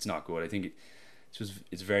 It's not good. I think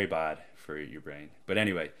it's very bad for your brain. But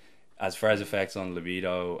anyway, as far as effects on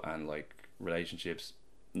libido and like relationships,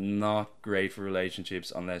 not great for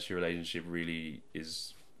relationships unless your relationship really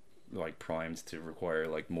is like primed to require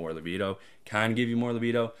like more libido. Can give you more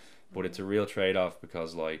libido, but it's a real trade-off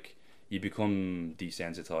because like you become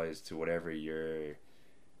desensitized to whatever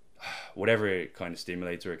kind of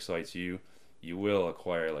stimulates or excites you. You will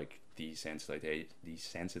acquire like desensitization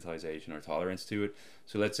or tolerance to it.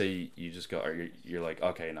 So let's say you just got, or you're like,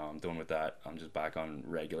 okay, no, I'm done with that, I'm just back on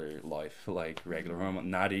regular life, like regular hormone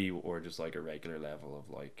natty, or just like a regular level of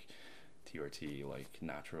like TRT, like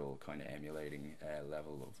natural kind of emulating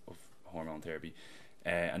level of hormone therapy,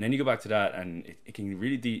 and then you go back to that, and it can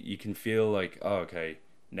really you can feel like, oh, okay,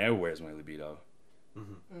 now where's my libido?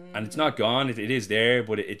 And it's not gone, it is there,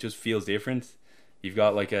 but it just feels different. You've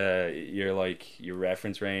got like your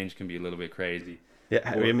reference range can be a little bit crazy. Yeah,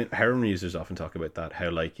 I mean, heroin users often talk about that.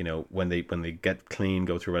 How like, you know, when they get clean,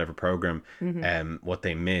 go through whatever program, what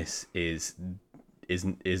they miss is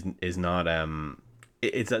not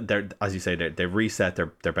it's that they're, as you say, they've reset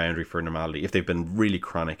their boundary for normality if they've been really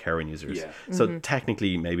chronic heroin users. Yeah. So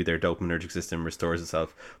technically, maybe their dopaminergic system restores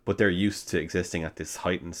itself, but they're used to existing at this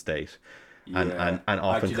heightened state. And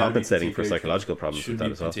often actually, compensating for psychological problems with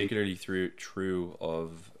that as well. Particularly true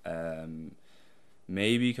of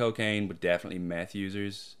maybe cocaine, but definitely meth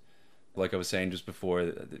users. Like I was saying just before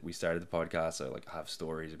that we started the podcast, I like have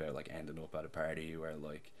stories about like ending up at a party where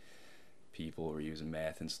like people were using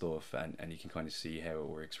meth and stuff, and you can kind of see how it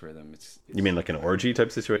works for them. It's you mean like an orgy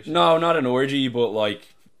type situation? No, not an orgy, but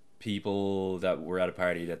like people that were at a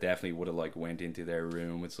party that definitely would have like went into their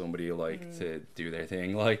room with somebody like to do their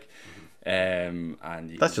thing, like. And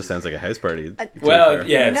that just sounds like a house party. Well,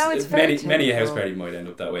 yeah, many a house party might end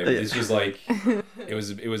up that way, but it's just like it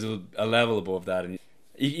was a level above that, and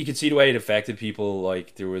you could see the way it affected people.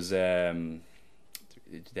 Like there was it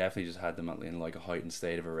definitely just had them in like a heightened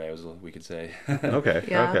state of arousal, we could say.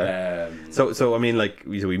 Okay. So I mean, like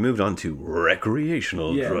we moved on to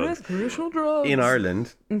recreational drugs. Recreational drugs in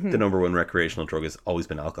Ireland. The number one recreational drug has always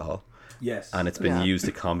been alcohol. Yes, and it's been used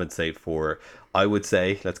to compensate for, I would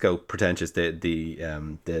say, let's go pretentious,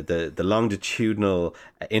 the longitudinal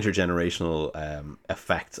intergenerational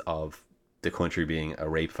effects of the country being a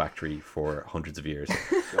rape factory for hundreds of years.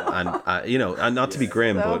 And you know, and not to be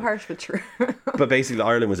grim, so but harsh but true. But basically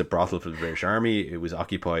Ireland was a brothel for the British Army. It was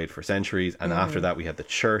occupied for centuries, and after that we had the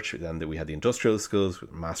church, then we had the industrial schools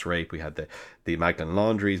with mass rape, we had the Magdalen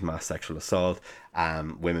laundries, mass sexual assault,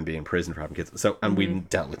 women being in prison for having kids. So and we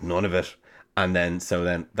dealt with none of it. And then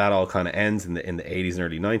that all kind of ends in the 80s and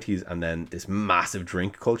early 90s, and then this massive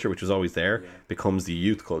drink culture, which was always there, becomes the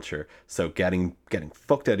youth culture. So getting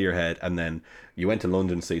fucked out of your head, and then you went to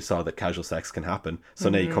London, so you saw that casual sex can happen. So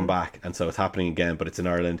now you come back, and so it's happening again, but it's in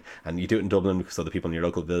Ireland, and you do it in Dublin, so the people in your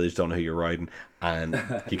local village don't know who you're riding, and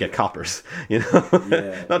you get coppers, you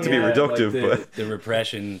know. Not to be reductive, like but the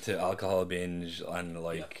repression to alcohol binge and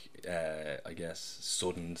like. I guess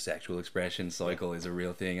sudden sexual expression cycle is a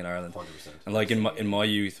real thing in Ireland. 100%. And like in my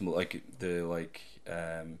youth, like the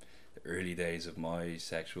early days of my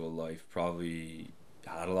sexual life, probably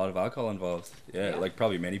had a lot of alcohol involved. Yeah, like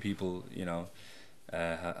probably many people, you know,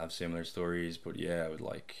 have similar stories. But yeah, I would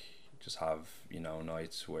like just have, you know,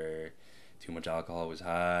 nights where too much alcohol was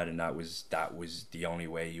had, and that was the only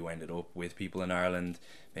way you ended up with people in Ireland.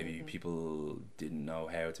 Maybe people didn't know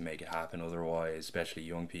how to make it happen otherwise, especially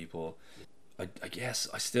young people. I guess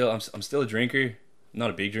I'm still a drinker, not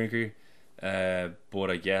a big drinker, but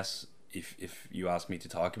I guess if you ask me to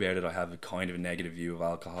talk about it, I have a kind of a negative view of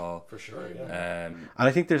alcohol. For sure, yeah. And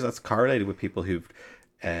I think that's correlated with people who've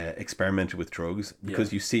experimented with drugs,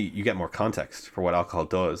 because you get more context for what alcohol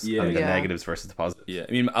does, and the negatives versus the positives. Yeah,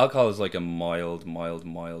 I mean, alcohol is like a mild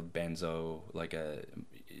benzo, like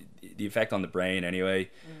the effect on the brain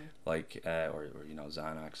anyway, like or you know,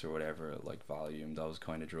 Xanax or whatever, like Valium, those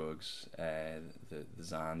kind of drugs, the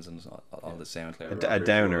Xans and all the SoundCloud. A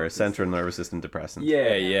downer, a central nervous system depressant.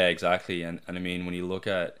 Yeah, exactly. And I mean, when you look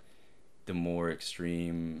at the more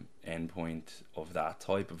extreme endpoint of that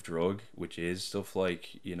type of drug, which is stuff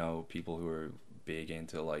like, you know, people who are big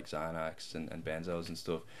into like Xanax and benzos and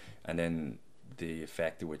stuff, and then the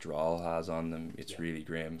effect the withdrawal has on them, it's really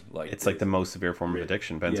grim. Like, it's like the most severe form of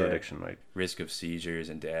addiction, benzo addiction, right? Risk of seizures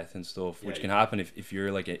and death and stuff, which can happen if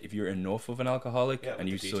you're like if you're enough of an alcoholic and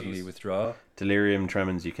you suddenly withdraw. Delirium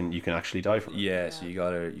tremens, you can actually die from it. So you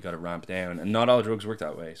gotta ramp down, and not all drugs work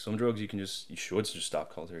that way. Some drugs you should just stop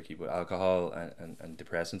cold turkey, but alcohol and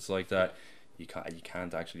depressants like that, you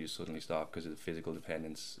can't actually just suddenly stop, because the physical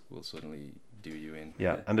dependence will suddenly do you in.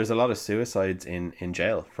 And there's a lot of suicides in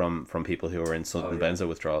jail from people who are in sudden benzo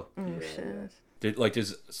withdrawal. Shit.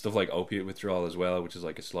 There's stuff like opiate withdrawal as well, which is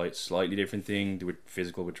like a slightly different thing. The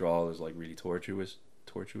physical withdrawal is like really torturous.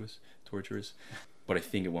 But I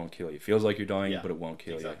think it won't kill you. It feels like you're dying, but it won't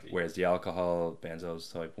kill you. Whereas the alcohol,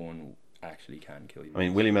 benzos type 1, actually can kill you. I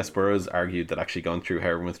mean, William S. Burroughs argued that actually going through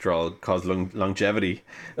heroin withdrawal caused longevity.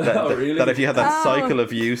 That, really? That if you had that cycle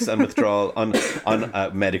of use and withdrawal on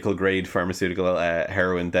medical grade pharmaceutical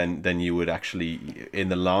heroin, then you would actually, in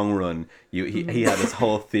the long run, he had this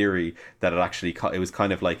whole theory that it was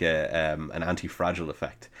kind of like an anti-fragile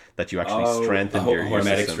effect, that you actually strengthened your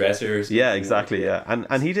hormetic system. stressors. Yeah, exactly. Yeah,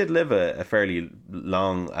 and he did live a fairly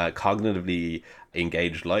long, cognitively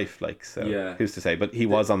engaged life, like, so who's to say? But he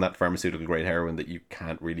was on that pharmaceutical grade heroin that you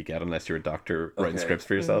can't really get unless you're a doctor writing scripts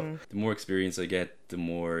for yourself. The more experience I get, the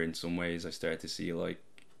more in some ways I start to see like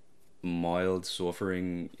mild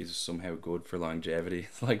suffering is somehow good for longevity.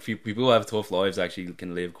 Like people who have tough lives actually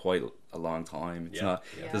can live quite a long time. It's not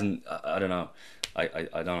it doesn't I don't know. I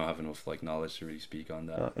don't have enough like knowledge to really speak on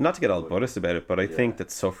that. Not to get all Buddhist about it, but I think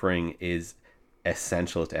that suffering is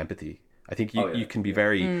essential to empathy. I think you can be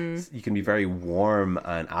very warm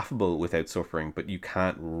and affable without suffering, but you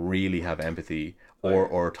can't really have empathy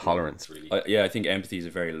or tolerance. I think empathy is a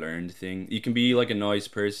very learned thing. You can be like a nice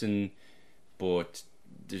person, but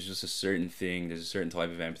there's just a certain type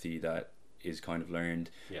of empathy that is kind of learned.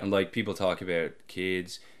 And like people talk about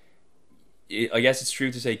kids, I guess it's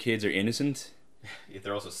true to say kids are innocent.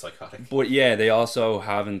 They're also psychotic. But yeah, they also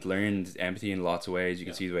haven't learned empathy in lots of ways. You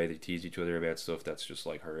can see the way they tease each other about stuff that's just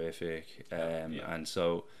like horrific. And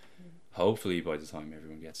so hopefully by the time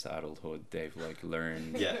everyone gets to adulthood, they've like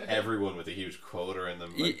learned. Everyone with a huge quota in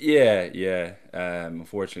them. Like...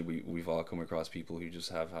 Unfortunately, we've all come across people who just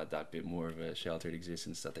have had that bit more of a sheltered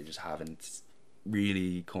existence, that they just haven't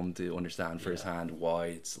really come to understand firsthand why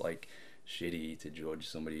it's like shitty to judge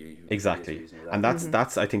somebody who exactly, and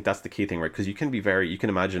that's I think that's the key thing, right? Because you can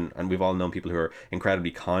imagine, and we've all known people who are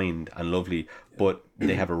incredibly kind and lovely, but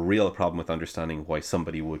they have a real problem with understanding why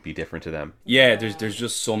somebody would be different to them. There's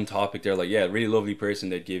just some topic there, like really lovely person,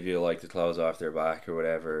 they'd give you like the clothes off their back or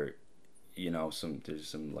whatever, you know. There's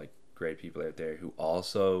some like great people out there who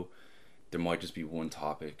also, there might just be one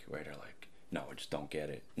topic where they're like, no, I just don't get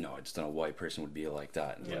it. No, I just don't know why a person would be like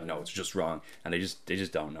that. And like, no, it's just wrong, and they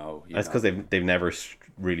just don't know. That's because they've never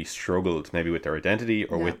really struggled maybe with their identity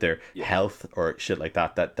or with their health or shit like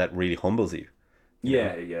that. That really humbles you.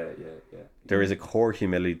 Yeah. There is a core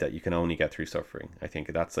humility that you can only get through suffering. I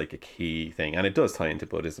think that's like a key thing, and it does tie into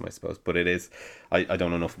Buddhism, I suppose. But it is, I don't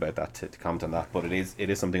know enough about that to comment on that. But it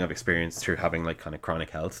is something I've experienced through having like kind of chronic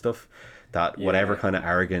health stuff. That whatever kind of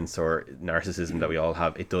arrogance or narcissism that we all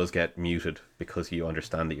have, it does get muted because you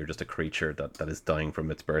understand that you're just a creature that is dying from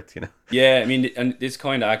its birth, you know? Yeah, I mean, and this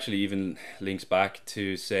kind of actually even links back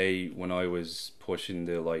to, say, when I was pushing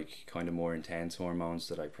the like kind of more intense hormones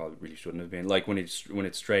that I probably really shouldn't have been. Like when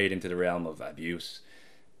it strayed into the realm of abuse,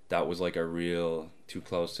 that was like a real too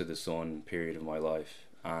close to the sun period of my life.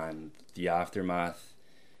 And the aftermath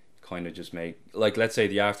kind of just let's say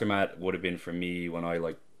the aftermath would have been for me when I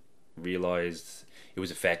like realized it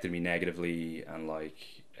was affecting me negatively, and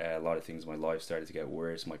like a lot of things in my life started to get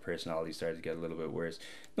worse. My personality started to get a little bit worse.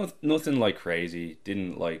 Nothing like crazy.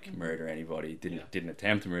 Didn't like murder anybody. Didn't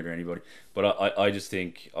attempt to murder anybody. But I just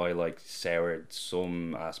think I like soured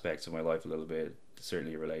some aspects of my life a little bit.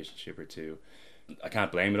 Certainly a relationship or two. I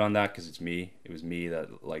can't blame it on that because it's me. It was me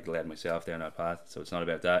that like led myself down that path. So it's not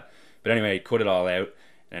about that. But anyway, cut it all out.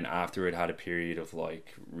 And after it had a period of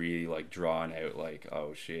like really like drawn out, like,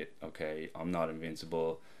 oh shit, okay, I'm not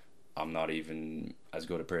invincible. I'm not even as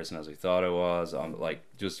good a person as I thought I was. I'm like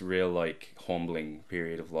just real like humbling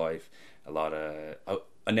period of life. A lot of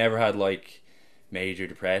I never had like major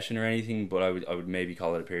depression or anything, but I would maybe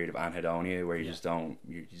call it a period of anhedonia where you just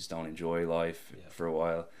don't enjoy life for a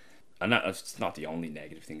while. And that's not the only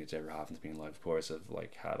negative thing that's ever happened to me in life. Of course, I've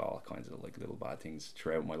like had all kinds of like little bad things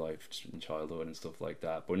throughout my life in childhood and stuff like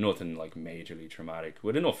that, but nothing like majorly traumatic.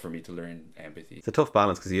 But enough for me to learn empathy. It's a tough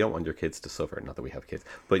balance because you don't want your kids to suffer. Not that we have kids,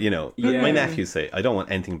 but you know, my nephews say I don't want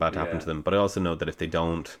anything bad to happen to them, but I also know that if they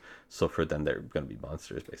don't suffer, then they're going to be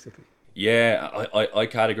monsters, basically. Yeah, I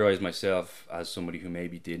categorize myself as somebody who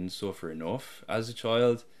maybe didn't suffer enough as a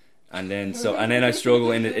child. And then I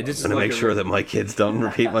struggle in it. This I'm gonna make sure that my kids don't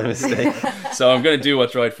repeat my mistake. So I'm gonna do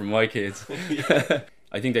what's right for my kids.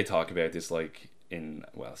 I think they talk about this like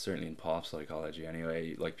certainly in pop psychology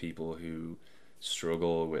anyway, like people who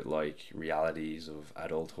struggle with like realities of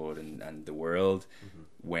adulthood and the world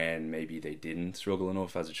when maybe they didn't struggle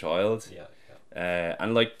enough as a child.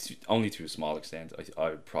 And like only to a small extent,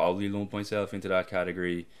 I would probably lump myself into that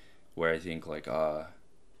category where I think like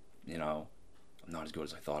you know, I'm not as good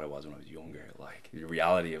as I thought I was when I was younger. Like the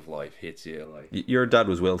reality of life hits you. Like your dad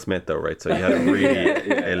was Will Smith, though, right? So you had a really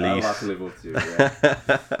elite. I'll have to live up to.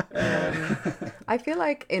 Yeah. I feel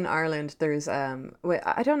like in Ireland there's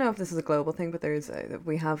I don't know if this is a global thing, but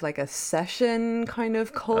we have like a session kind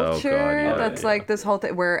of culture that's like this whole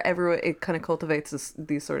thing where everyone it kind of cultivates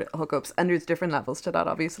these sort of hookups, and there's different levels to that,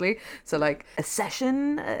 obviously. So like a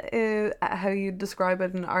session, how you describe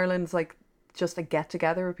it in Ireland, is like just a get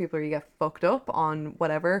together with people where you get fucked up on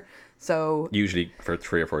whatever. So usually for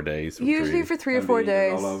 3 or 4 days. For 3 or 4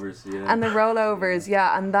 days. And the rollovers,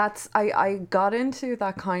 and that's I got into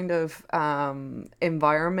that kind of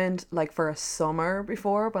environment like for a summer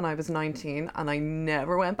before when I was 19, and I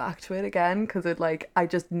never went back to it again because it like I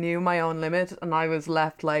just knew my own limit, and I was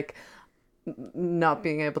left like not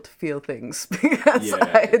being able to feel things because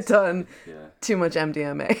I had done too much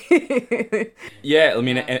MDMA. Yeah, I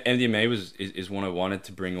mean, MDMA is one I wanted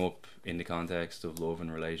to bring up in the context of love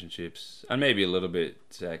and relationships, and maybe a little bit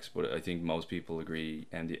sex, but I think most people agree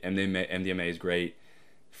MDMA is great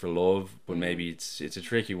for love, but maybe it's a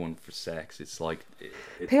tricky one for sex. It's like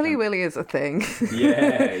Pilly Willy is a thing.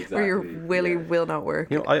 Yeah, exactly. Where your willy will not work.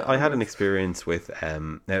 You know, I had an experience with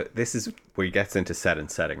now this is where it gets into set and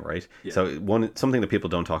setting, right? So something that people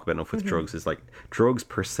don't talk about enough with drugs is like drugs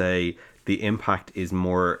per se, the impact is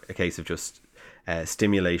more a case of just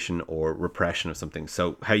stimulation or repression of something.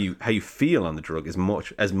 So how you feel on the drug is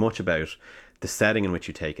as much about the setting in which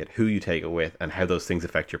you take it, who you take it with, and how those things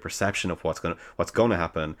affect your perception of what's going to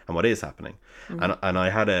happen and what is happening. And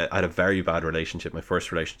I had a very bad relationship. My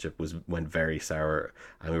first relationship went very sour,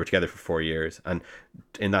 and we were together for 4 years. And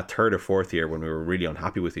in that third or fourth year, when we were really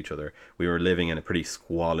unhappy with each other, we were living in a pretty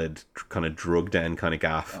squalid kind of drug den kind of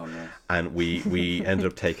gaff. Oh, nice. And we ended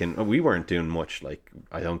up taking. We weren't doing much. Like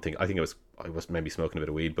I think I was maybe smoking a bit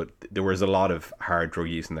of weed, but there was a lot of hard drug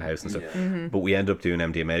use in the house and stuff. But we ended up doing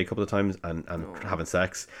MDMA a couple of times and having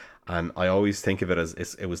sex. And I always think of it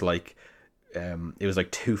as it was like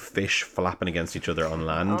two fish flapping against each other on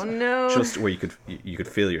land. Oh no! Just where you could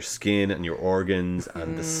feel your skin and your organs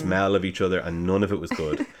and the smell of each other, and none of it was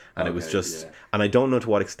good. And it was just, and I don't know to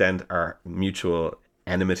what extent our mutual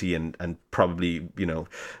enmity and probably, you know,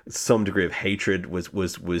 some degree of hatred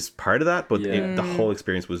was part of that, but the whole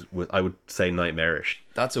experience was I would say nightmarish.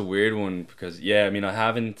 That's a weird one because I mean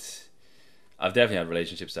I've definitely had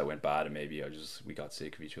relationships that went bad and maybe we got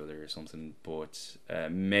sick of each other or something, but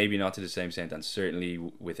maybe not to the same extent, and certainly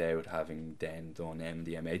without having then done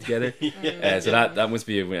MDMA together. So that must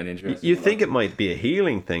be an interesting. You think it might be a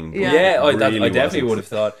healing thing? But I definitely would have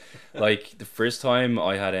thought. Like the first time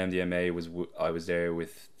I had MDMA I was there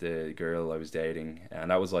with the girl I was dating,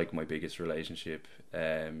 and that was like my biggest relationship.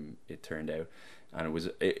 It turned out, and it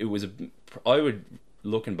was I would,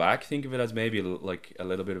 looking back, think of it as maybe like a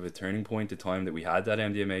little bit of a turning point, the time that we had that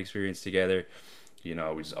MDMA experience together. You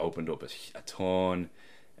know, we just opened up a ton,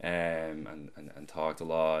 and talked a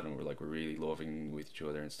lot, and we're really loving with each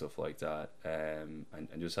other and stuff like that. And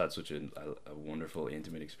just had such a wonderful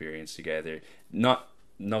intimate experience together.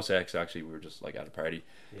 no sex. Actually, we were just like at a party.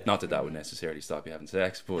 Not that would necessarily stop you having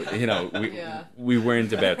sex, but you know, we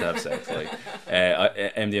weren't about to have sex. Like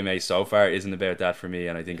MDMA so far isn't about that for me,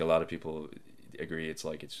 and I think a lot of people agree. It's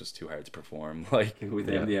like it's just too hard to perform like with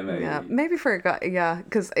MDMA. Yeah, maybe for a guy,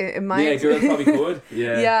 because in my girls probably could.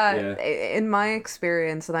 In my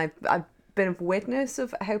experience, and I've been a witness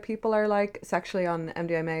of how people are like sexually on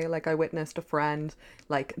MDMA. Like I witnessed a friend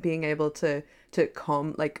like being able to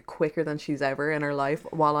come like quicker than she's ever in her life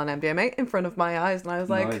while on MDMA in front of my eyes, and I was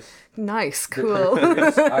like, nice, cool.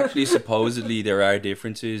 Actually, supposedly there are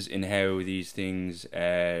differences in how these things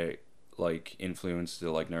like influence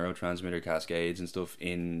the like neurotransmitter cascades and stuff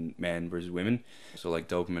in men versus women. So like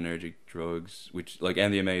dopaminergic drugs, which like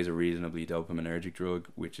MDMA is a reasonably dopaminergic drug,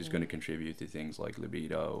 which is going to contribute to things like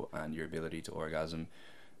libido and your ability to orgasm.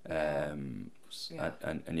 And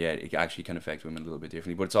it actually can affect women a little bit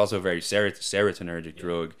differently, but it's also a very serotonergic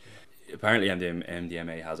drug. Apparently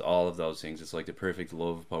MDMA has all of those things. It's like the perfect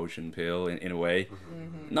love potion pill in a way.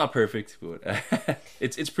 Not perfect, but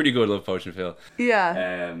it's pretty good love potion pill.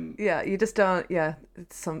 You just don't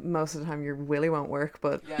most of the time your willy won't work,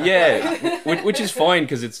 but which is fine,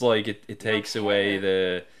 because it's like it takes away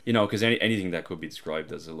the, you know, because anything that could be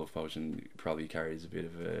described as a love potion probably carries a bit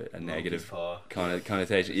of a negative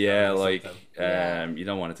connotation. You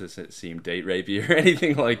don't want it to seem date rapey or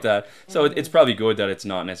anything like that. So it's probably good that it's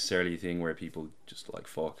not necessarily a thing where people just like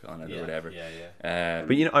fuck on it or whatever.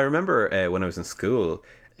 But you know, I remember when I was in school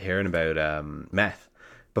hearing about meth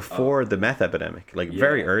before the meth epidemic, like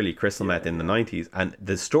very early crystal meth in the 90s, and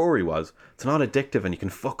the story was it's not addictive and you can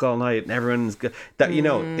fuck all night and everyone's good. That, you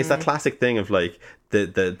know, it's that classic thing of like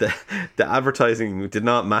the advertising did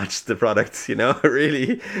not match the product, you know,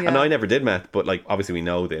 really. And I never did meth, but like obviously we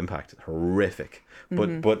know the impact, horrific.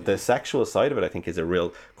 But the sexual side of it, I think, is a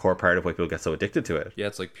real core part of why people get so addicted to it. Yeah,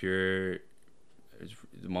 it's like it's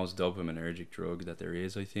the most dopaminergic drug that there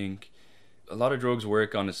is, I think. A lot of drugs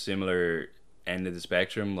work on a similar end of the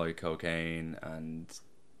spectrum, like cocaine and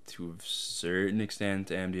to a certain extent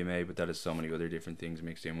MDMA, but that is so many other different things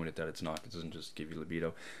mixed in with it that it doesn't just give you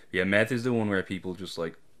libido. Meth is the one where people just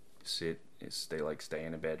like stay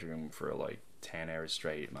in a bedroom for like 10 hours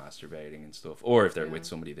straight masturbating and stuff, or if they're with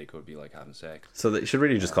somebody they could be like having sex. So they should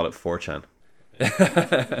really just call it 4chan.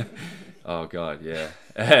 Oh god, yeah.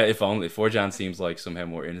 If only 4chan seems like somehow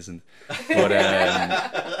more innocent, but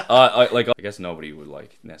I guess nobody would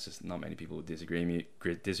not many people would disagree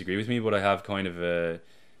with me, but I have kind of a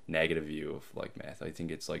negative view of like meth. I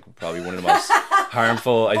think it's like probably one of the most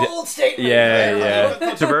harmful. Bold statement.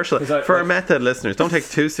 Controversial for our method listeners. Don't take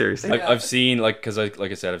it too seriously. I've seen like I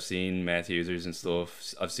said, I've seen meth users and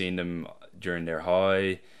stuff. I've seen them during their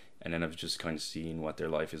high, and then I've just kind of seen what their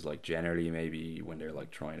life is like generally, maybe when they're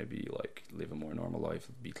like trying to be like live a more normal life,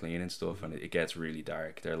 be clean and stuff, and it gets really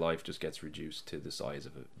dark. Their life just gets reduced to the size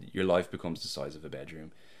of your life becomes the size of a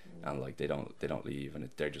bedroom, and like they don't leave, and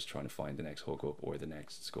they're just trying to find the next hookup or the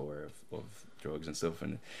next score of drugs and stuff,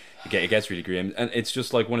 and it gets really grim. And it's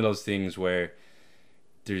just like one of those things where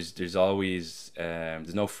there's always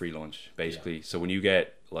there's no free lunch basically. So when you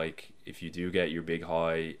get like, if you do get your big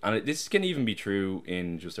high, and this can even be true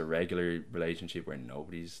in just a regular relationship where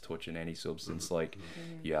nobody's touching any substance, like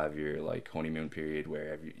you have your like honeymoon period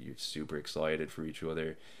where you're super excited for each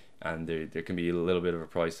other, and there can be a little bit of a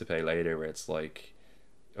price to pay later where it's like,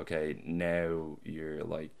 okay, now you're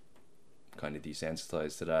like kind of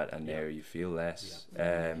desensitized to that, and now you feel less.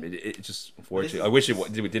 It just, unfortunately, I wish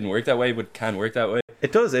it didn't work that way, but it can work that way.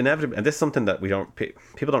 It does inevitably, and this is something that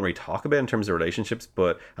people don't really talk about in terms of relationships.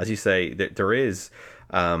 But as you say, there is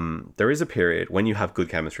a period when you have good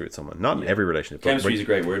chemistry with someone. Not in every relationship. Chemistry is a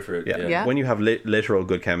great word for it. When you have literal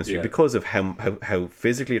good chemistry because of how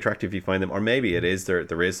physically attractive you find them, or maybe it is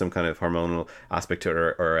there is some kind of hormonal aspect to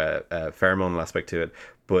it, or a pheromonal aspect to it.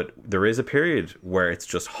 But there is a period where it's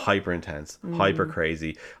just hyper intense, hyper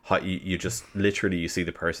crazy. You just literally, you see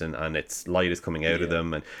the person and its light is coming out of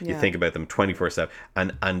them, and you think about them 24/7.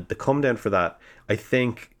 And the come down for that, I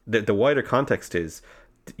think the wider context is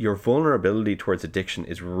your vulnerability towards addiction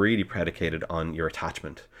is really predicated on your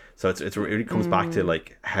attachment. So it really comes back to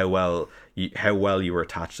like how well you were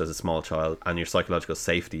attached as a small child, and your psychological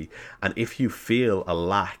safety. And if you feel a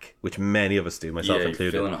lack, which many of us do, myself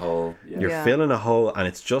included, you're filling a hole. You're filling a hole, and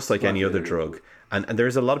it's just like any other drug. And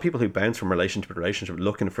there's a lot of people who bounce from relationship to relationship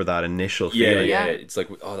looking for that initial feeling. It's like,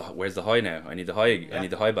 where's the high now? I need the high. I need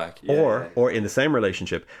the high back. Or in the same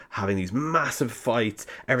relationship, having these massive fights,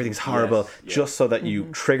 everything's horrible, just so that you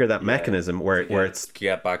trigger that mechanism where it's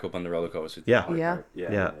get back up on the roller coaster.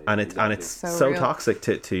 And it's so toxic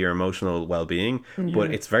to your emotional well-being,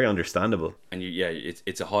 but it's very understandable. And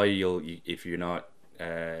it's a high. If you're not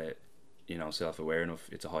self-aware enough,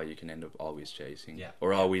 it's a high you can end up always chasing, Yeah.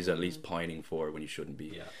 or always at least pining for when you shouldn't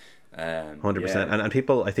be. Yeah. 100%. And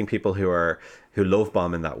people, I think people who love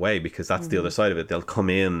bomb in that way, because that's the other side of it, they'll come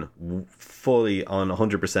in fully on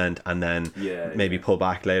 100% and then maybe pull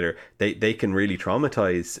back later. They can really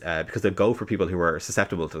traumatize because they'll go for people who are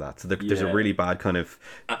susceptible to that. So there's a really bad kind of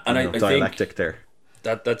dialectic there.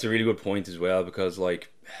 That's a really good point as well, because like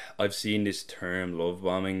I've seen this term love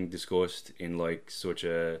bombing discussed in like such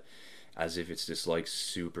a, as if it's this like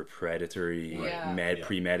super predatory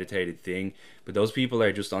premeditated thing, but those people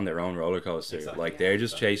are just on their own roller coaster. Exactly. Like they're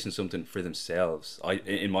just chasing something for themselves.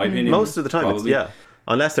 In my opinion, Most of the time, probably.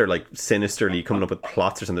 unless they're like sinisterly coming up with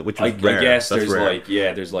plots or something, which is I rare. guess That's there's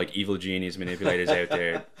rare. there's like evil genius manipulators out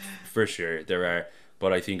there, for sure there are.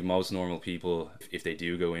 But I think most normal people, if they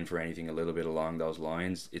do go in for anything a little bit along those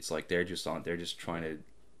lines, it's like they're just trying to,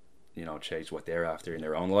 chase what they're after in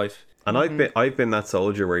their own life. And I've been that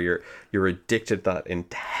soldier where you're addicted to that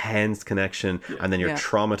intense connection, and then you're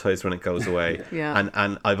traumatized when it goes away.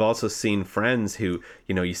 And I've also seen friends who,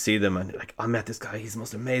 you see them and like, I met this guy, he's the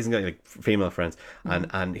most amazing guy, like female friends,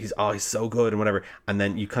 and he's so good and whatever. And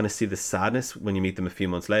then you kind of see the sadness when you meet them a few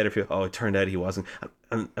months later. If you it turned out he wasn't,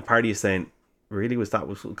 and a part of you saying, really, was that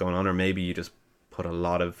what's going on, or maybe you just put a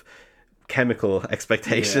lot of chemical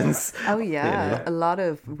expectations. A lot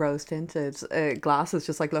of rose tinted glasses,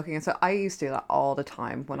 just like looking at. So I used to do that all the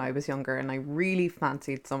time when I was younger, and I really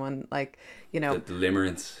fancied someone, like, the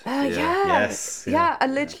limerence. Yes.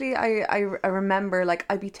 And literally I remember, like,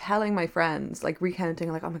 I'd be telling my friends, like, recounting,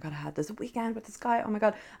 like, oh my god, I had this weekend with this guy, oh my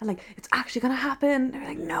god, and like, it's actually gonna happen. They're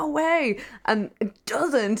like, no way. And it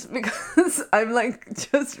doesn't, because I'm like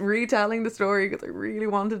just retelling the story because I really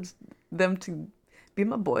wanted them to be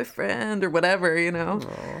my boyfriend or whatever,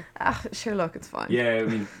 sure, look, it's fine. I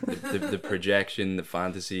mean, the projection, the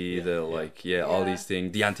fantasy, all these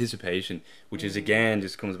things, the anticipation, which is again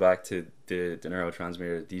just comes back to the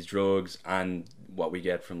neurotransmitter these drugs and what we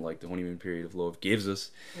get from like the honeymoon period of love gives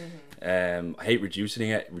us. I hate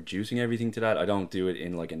reducing everything to that. I don't do it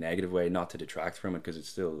in like a negative way, not to detract from it, because it's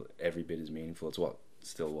still every bit as meaningful. It's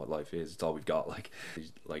still what life is. It's all we've got.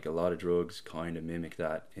 Like a lot of drugs kind of mimic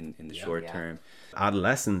that in the short term.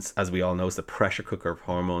 Adolescence, as we all know, is the pressure cooker of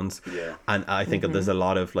hormones. And I think there's a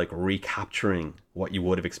lot of like recapturing what you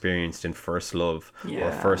would have experienced in first love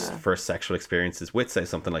or first sexual experiences with, say,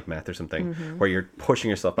 something like meth or something, where you're pushing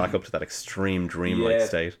yourself back up to that extreme dreamlike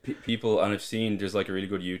state. People, and I've seen there's like a really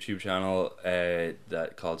good YouTube channel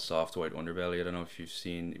that called Soft White Underbelly. I don't know if you've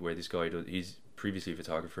seen, where this guy does, he's previously a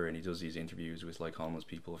photographer, and he does these interviews with like homeless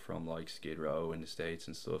people from like Skid Row in the States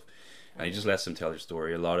and stuff, and he just lets them tell their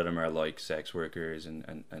story. A lot of them are like sex workers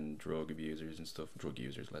and drug abusers and stuff, drug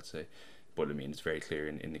users, let's say. But I mean, it's very clear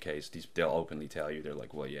in the case, they'll openly tell you, they're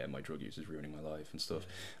like, well, yeah, my drug use is ruining my life and stuff.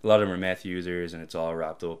 A lot of them are meth users, and it's all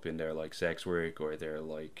wrapped up in their like sex work or their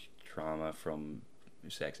like trauma from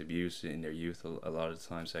sex abuse in their youth, a lot of the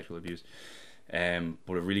time, sexual abuse.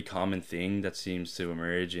 But a really common thing that seems to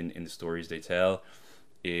emerge in the stories they tell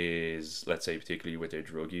is, let's say particularly with their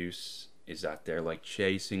drug use, is that they're like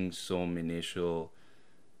chasing some initial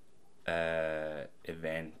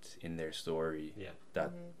event in their story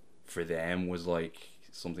that for them was like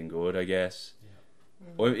something good, I guess.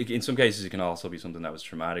 Or in some cases it can also be something that was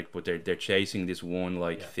traumatic, but they're chasing this one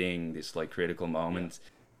thing, this like critical moment.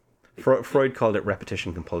 Freud called it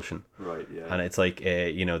repetition compulsion. Right, yeah. And it's like,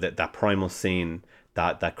 that primal scene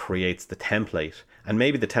that creates the template. And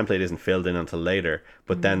maybe the template isn't filled in until later,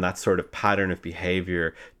 but then that sort of pattern of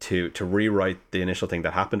behavior to rewrite the initial thing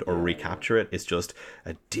that happened or recapture it is just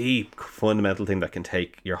a deep, fundamental thing that can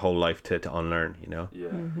take your whole life to unlearn,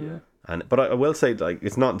 But I will say, like,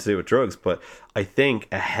 it's nothing to do with drugs, but I think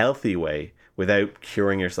a healthy way, without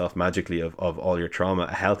curing yourself magically of all your trauma,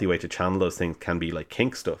 a healthy way to channel those things can be like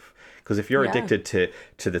kink stuff. Because if you're addicted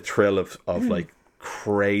to the thrill of like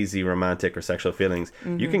crazy romantic or sexual feelings,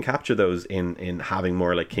 you can capture those in having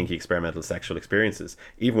more like kinky experimental sexual experiences,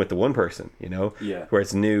 even with the one person, where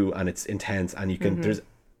it's new and it's intense, and you can there's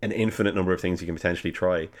an infinite number of things you can potentially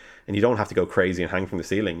try, and you don't have to go crazy and hang from the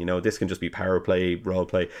ceiling. This can just be power play, role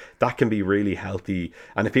play. That can be really healthy.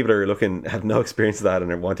 And if people are have no experience of that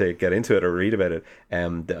and want to get into it or read about it,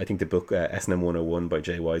 I think the book S&M 101 by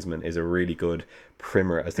Jay Wiseman is a really good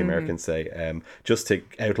primer, as the Americans say, just to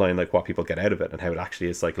outline like what people get out of it and how it actually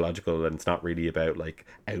is psychological, and it's not really about like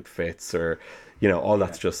outfits or all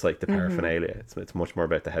that's just like the paraphernalia. It's much more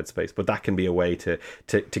about the headspace. But that can be a way to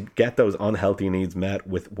get those unhealthy needs met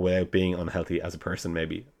without being unhealthy as a person.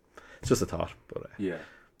 Maybe it's just a thought. But yeah,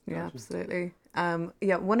 absolutely.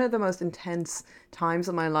 One of the most intense times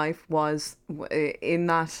of my life was in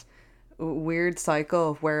that weird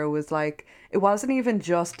cycle where it was like it wasn't even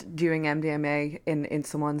just doing MDMA in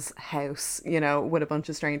someone's house, you know, with a bunch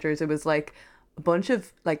of strangers. It was like a bunch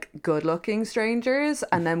of like good looking strangers,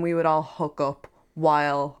 and then we would all hook up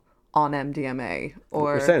while on MDMA,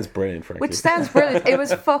 or Which sounds brilliant, frankly. which sounds brilliant. It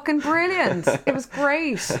was fucking brilliant. It was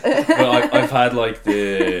great. Well, I've had like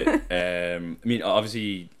the I mean,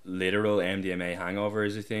 obviously literal MDMA hangover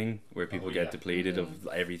is a thing where people get depleted of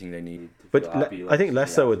everything they need to But feel happy, I think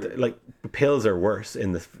less so with after. like pills are worse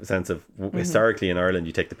in the sense of historically in Ireland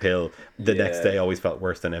you take the pill the next Yeah. day always felt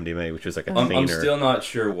worse than MDMA, which was like a I'm cleaner. still not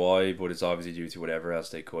sure why, but it's obviously due to whatever else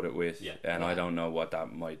they cut it with, Yeah. and I don't know what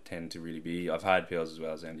that might tend to really be. I've had pills as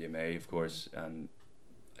well as MDMA, of course, and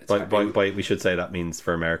it's by we should say that means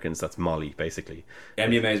for Americans that's Molly basically.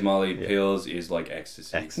 MDMA is Molly, pills is like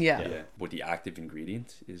ecstasy. Yeah. Yeah, but the active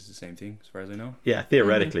ingredient is the same thing, as far as I know. Yeah,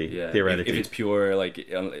 theoretically. Yeah, Theoretically. if it's pure, like,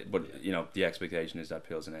 but you know, the expectation is that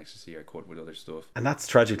pills and ecstasy are cut with other stuff. And that's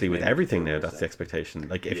tragically with Maybe everything now. further That's that. the expectation.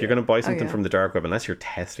 Like, if Yeah. you're going to buy something yeah. from the dark web, unless you're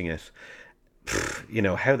testing it, you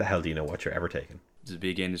know, how the hell do you know what you're ever taking? There's a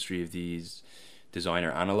big industry of these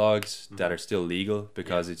designer analogs that are still legal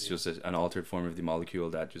because it's just an altered form of the molecule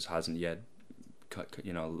that just hasn't yet,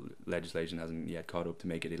 you know, legislation hasn't yet caught up to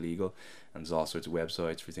make it illegal, and there's all sorts of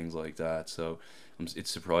websites for things like that. So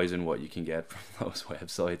it's surprising what you can get from those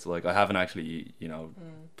websites. Like, I haven't actually, you know,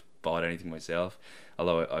 bought anything myself,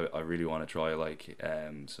 although I really want to try like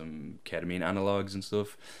some ketamine analogs and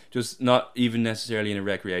stuff, just not even necessarily in a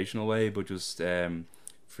recreational way, but just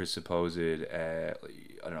for supposed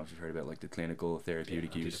I don't know if you've heard about like the clinical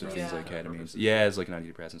therapeutic use of things like ketamine. Yeah, it's like an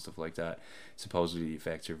antidepressant, stuff like that. Supposedly the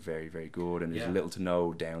effects are very, very good, and there's little to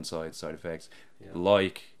no downside side effects,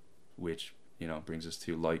 like, which, you know, brings us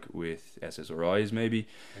to like with SSRIs maybe,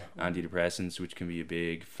 antidepressants, which can be a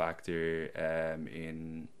big factor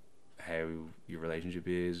in how your relationship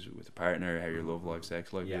is with a partner, how your love life,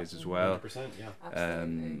 sex life is as well. 100%,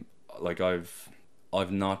 yeah. Like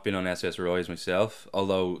I've not been on SSRIs myself,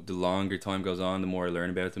 although the longer time goes on, the more I learn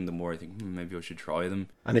about them, the more I think maybe I should try them.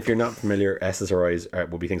 And if you're not familiar, SSRIs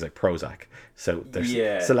will be things like Prozac. So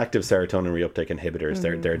they're selective serotonin reuptake inhibitors.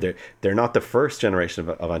 They're not the first generation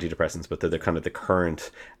of antidepressants, but they're the kind of the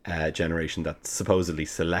current generation that supposedly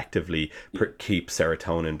selectively keeps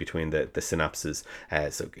serotonin between the synapses,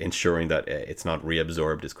 so ensuring that it's not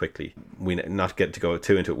reabsorbed as quickly. We not get to go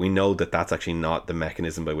too into it. We know that that's actually not the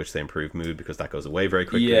mechanism by which they improve mood, because that goes away very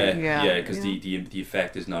quickly. Because the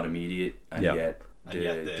effect is not immediate, and yet the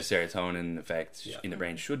serotonin effect in the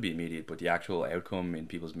brain should be immediate, but the actual outcome in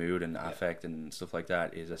people's mood and affect and stuff like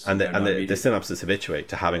that is the synapses habituate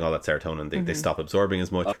to having all that serotonin. They stop absorbing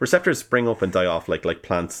as much. Receptors spring up and die off like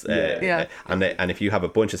plants. And if you have a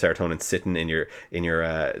bunch of serotonin sitting in your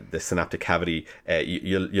the synaptic cavity,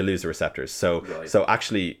 you lose the receptors. So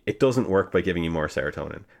actually it doesn't work by giving you more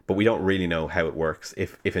serotonin, but we don't really know how it works.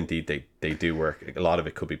 If indeed they do work, a lot of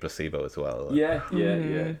it could be placebo as well. Yeah.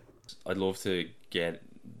 I'd love to get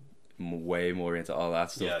way more into all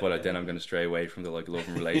that stuff, but then I'm going to stray away from the like love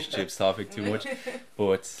and relationships topic too much.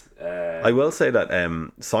 But I will say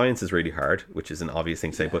that science is really hard, which is an obvious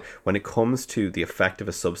thing to say, but when it comes to the effect of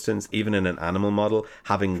a substance, even in an animal model,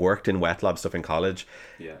 having worked in wet lab stuff in college,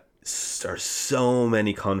 there's so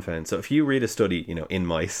many confounds. So if you read a study, you know, in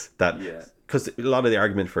mice that because a lot of the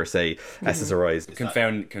argument for, say, SSRIs...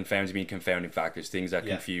 confounding factors, things that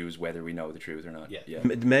confuse whether we know the truth or not.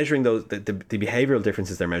 Measuring those, the behavioural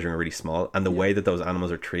differences they're measuring are really small, and the way that those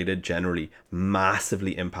animals are treated generally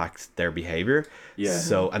massively impacts their behaviour.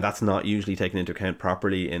 So, and that's not usually taken into account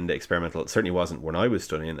properly in the experimental... It certainly wasn't when I was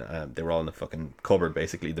studying. They were all in the fucking cupboard,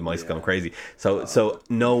 basically. The mice gone crazy. So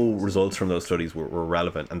no results from those studies were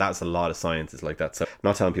relevant, and that's a lot of science is like that. So I'm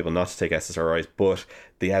not telling people not to take SSRIs, but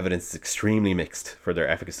the evidence is extremely mixed for their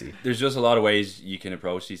efficacy. There's just a lot of ways you can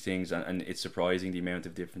approach these things, and it's surprising the amount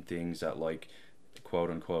of different things that like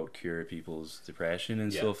quote unquote cure people's depression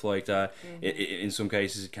and stuff like that. In some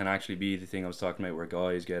cases it can actually be the thing I was talking about where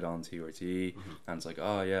guys get on TRT and it's like,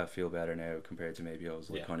 oh yeah, I feel better now compared to maybe I was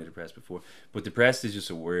like kind of depressed before. But depressed is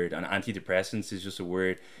just a word, and antidepressants is just a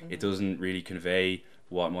word. It doesn't really convey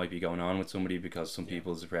what might be going on with somebody, because some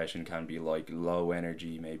people's depression can be like low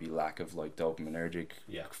energy, maybe lack of like dopaminergic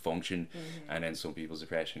function, and then some people's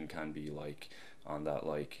depression can be like on that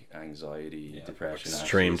like anxiety, depression,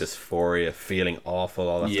 extreme dysphoria, feeling awful,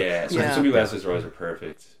 all that stuff. So some people SSRIs are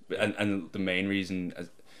perfect, and the main reason,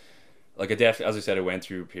 like as I said, I went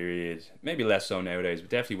through a period, maybe less so nowadays, but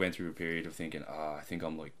definitely went through a period of thinking, I think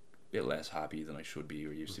I'm like bit less happy than I should be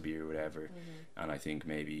or used to be or whatever, and I think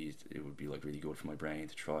maybe it would be like really good for my brain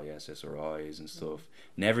to try SSRIs and stuff.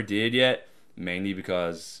 Never did yet, mainly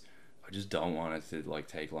because I just don't want it to like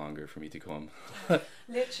take longer for me to come.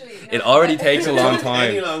 Literally, It already takes a long Any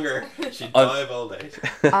time. longer, she'd die of old age.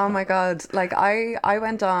 Oh my god! Like I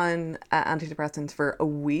went on antidepressants for a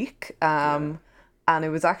week, and it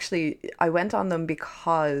was actually I went on them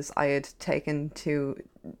because I had taken too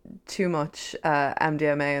much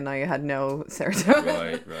MDMA and I had no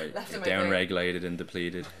serotonin. Right. Left in my Down brain. regulated and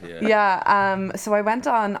depleted. Yeah. Yeah, so I went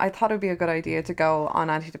on, I thought it would be a good idea to go on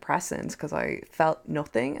antidepressants because I felt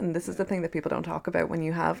nothing. And this is the thing that people don't talk about when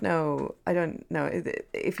you have no, I don't know,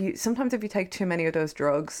 if you take too many of those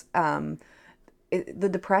drugs, the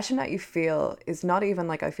depression that you feel is not even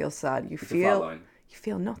like I feel sad. You a flat feel line. you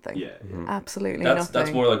feel nothing. Yeah. Absolutely That's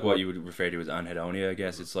nothing. more like what you would refer to as anhedonia, I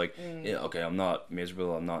guess. It's like, yeah, okay, I'm not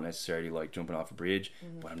miserable, I'm not necessarily like jumping off a bridge,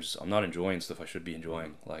 but I'm not enjoying stuff I should be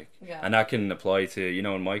enjoying. Like, Yeah. and that can apply to, you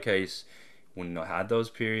know, in my case, when I had those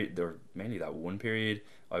periods, or mainly that one period,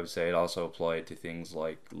 I would say it also applied to things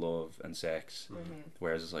like love and sex.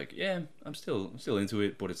 Whereas it's like, yeah, I'm still into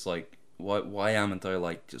it, but it's like, why amn't I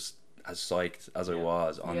like just as psyched as I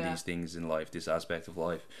was on Yeah. these things in life, this aspect of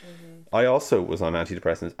life? I also was on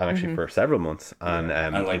antidepressants, and actually for several months, and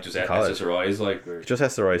And like just in college. SSRIs, like, or, Just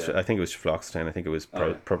SRIs. Yeah. I think it was fluoxetine. I think it was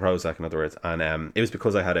yeah. Prozac, in other words. And it was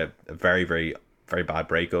because I had a very, very, very bad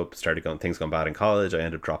breakup. Things gone bad in college. I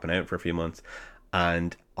ended up dropping out for a few months,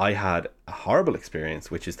 and I had a horrible experience,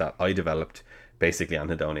 which is that I developed basically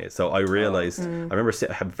anhedonia. So I realized, I remember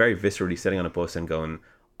very viscerally sitting on a bus and going,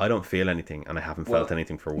 I don't feel anything, and I haven't felt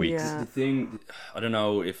anything for weeks. Yeah. The thing, I don't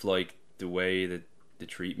know if like the way that the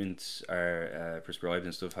treatments are prescribed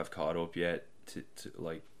and stuff have caught up yet to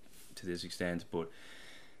this extent, but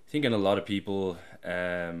I think in a lot of people,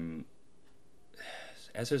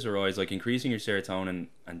 SSRIs, like increasing your serotonin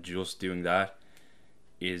and just doing that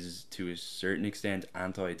is to a certain extent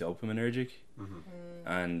anti-dopaminergic.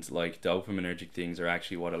 And like dopaminergic things are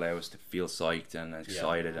actually what allow us to feel psyched and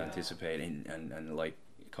excited, anticipating and like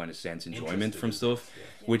kind of sense enjoyment from stuff,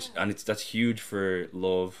 which that's huge for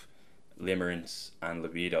love, limerence, and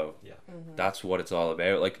libido. That's what it's all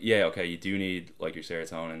about. Like, yeah, okay, you do need like your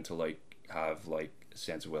serotonin to like have like a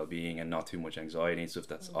sense of well-being and not too much anxiety and stuff.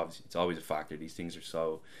 That's obviously, it's always a factor. These things are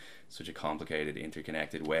such a complicated,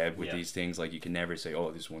 interconnected web with these things. Like, you can never say,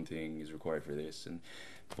 oh, this one thing is required for this.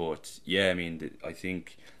 But yeah, I mean, I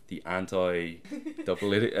think the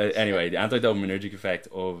anti-dopaminergic effect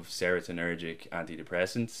of serotonergic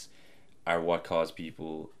antidepressants are what cause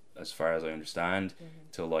people, as far as I understand,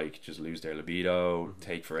 to like just lose their libido,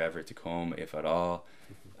 take forever to come, if at all.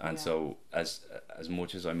 And so as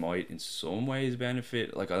much as I might in some ways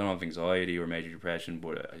benefit, like I don't have anxiety or major depression,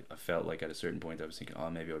 but I felt like at a certain point I was thinking, oh,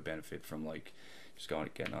 maybe I would benefit from like just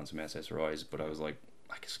getting on some SSRIs, but I was like,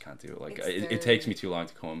 I just can't do it. Like it takes me too long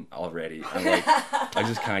to come already, and like I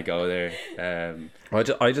just can't go there.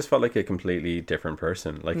 I just felt like a completely different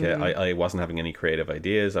person. Like I wasn't having any creative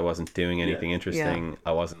ideas. I wasn't doing anything interesting.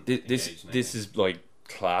 I wasn't. This is like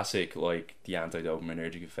classic, like the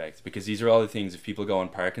anti-dopaminergic effect, because these are all the things. If people go on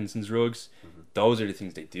Parkinson's drugs, those are the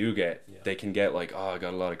things they do get. They can get like, oh, I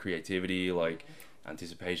got a lot of creativity, like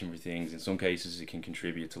anticipation for things. In some cases it can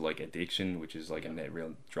contribute to like addiction, which is like a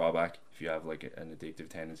real drawback if you have like an addictive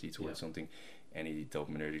tendency towards something. Any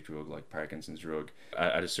dopaminergic drug like Parkinson's drug,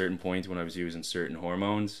 at a certain point when I was using certain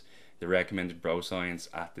hormones, the recommended bro science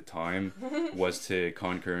at the time was to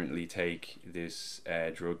concurrently take this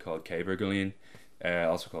drug called cabergoline,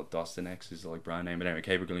 also called Dostanex is the like brand name, but anyway,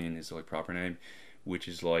 cabergoline is the like proper name, which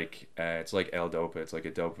is like it's like L-Dopa. It's like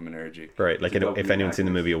a dopaminergic. Right, like if anyone's seen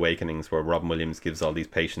the movie Awakenings, where Robin Williams gives all these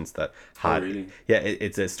patients that had, really?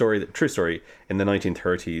 It's a story, true story. In the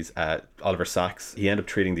 1930s, Oliver Sacks, he ended up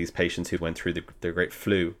treating these patients who went through the great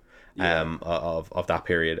flu, of that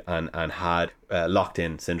period, and had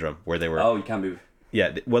locked-in syndrome, where they were. Oh, you can't move.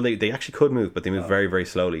 Yeah, well, they actually could move, but they moved very, very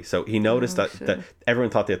slowly. So he noticed that everyone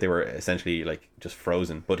thought that they were essentially like just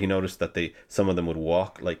frozen, but he noticed that some of them would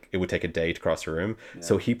walk, like it would take a day to cross a room. Yeah.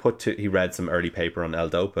 So he read some early paper on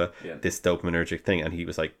L-Dopa, this dopaminergic thing, and he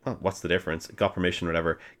was like, oh, what's the difference? Got permission,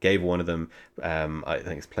 whatever, gave one of them, I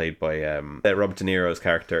think it's played by Robert De Niro's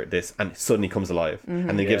character, this, and suddenly comes alive,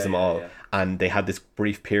 and then gives them all. Yeah. And they had this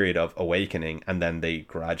brief period of awakening, and then they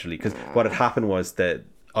gradually, because what had happened was that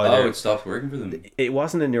it stopped working for them. It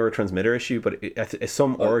wasn't a neurotransmitter issue, but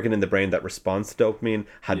some organ in the brain that responds to dopamine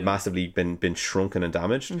had massively been shrunken and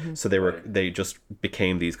damaged. So they just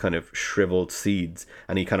became these kind of shriveled seeds,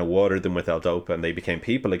 and he kind of watered them with L-Dopa, and they became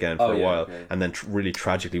people again for a while. Okay. And then really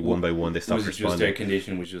tragically, one by one, they stopped responding. Was it just their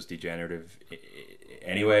condition was just degenerative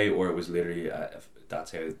anyway, or it was literally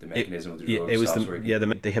that's how the mechanism of the drug it was stops the,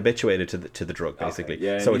 working. they habituated to the drug basically.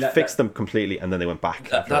 Yeah, so I mean, it fixed them completely, and then they went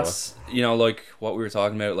back. after a while. That's like what we were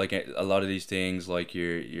talking about, like a lot of these things, like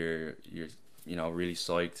your really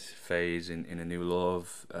psyched phase in a new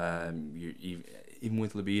love, you even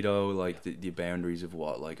with libido, like the boundaries of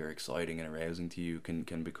what like are exciting and arousing to you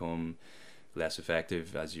can become less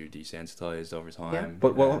effective as you're desensitized over time. Yeah.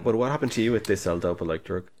 But what happened to you with this L-Dopa like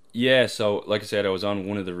drug? Yeah, so like I said, I was on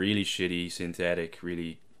one of the really shitty synthetic,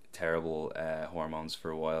 really terrible hormones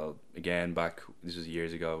for a while. Again, this was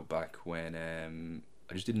years ago, back when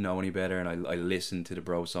I just didn't know any better, and I listened to the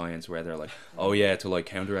bro science where they're like, oh yeah, to like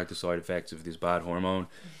counteract the side effects of this bad hormone,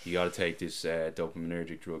 you got to take this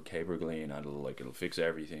dopaminergic drug cabergoline, and it'll fix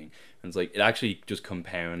everything. And it's like, it actually just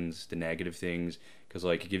compounds the negative things, because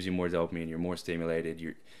like it gives you more dopamine, you're more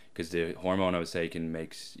stimulated, because the hormone I was taking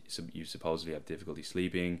makes you supposedly have difficulty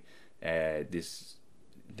sleeping. This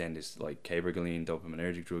like cabergoline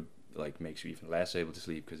dopaminergic drug like makes you even less able to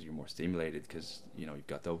sleep because you're more stimulated, because you've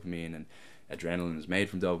got dopamine, and adrenaline is made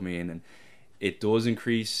from dopamine, and it does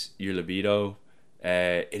increase your libido.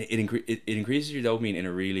 It increases your dopamine in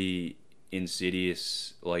a really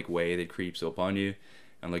insidious like way that creeps up on you,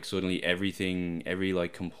 and like suddenly every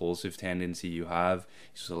like compulsive tendency you have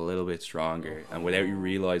is just a little bit stronger, and without you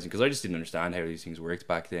realizing, because I just didn't understand how these things worked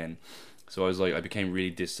back then. So I became really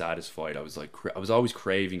dissatisfied. I was like, I was always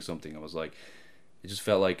craving something. I was like, it just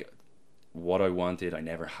felt like what I wanted I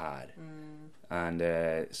never had. And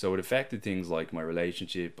so it affected things like my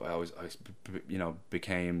relationship. I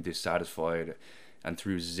became dissatisfied, and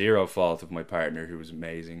through zero fault of my partner, who was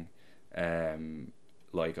amazing,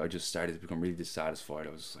 like I just started to become really dissatisfied.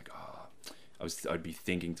 I was like, I'd be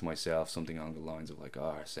thinking to myself something along the lines of like,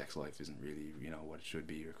 our sex life isn't really what it should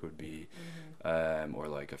be or could be, or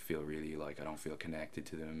like I feel really like I don't feel connected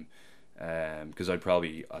to them, because I'd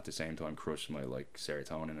probably at the same time crush my like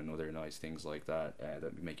serotonin and other nice things like that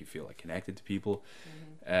that make you feel like connected to people.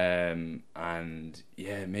 And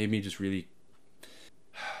yeah, it made me just really,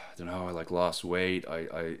 I don't know, I like lost weight.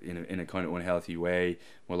 I in a kind of unhealthy way.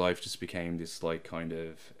 My life just became this like kind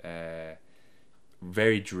of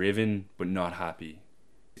very driven but not happy.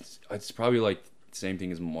 It's probably like the same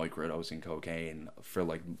thing as microdosing cocaine for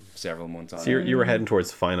like several months on. So you were heading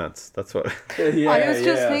towards finance. That's what. Yeah, I was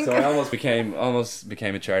just thinking. So I almost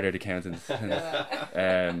became a chartered accountant.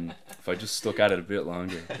 If I just stuck at it a bit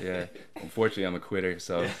longer, yeah. Unfortunately, I'm a quitter,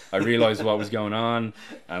 so I realized what was going on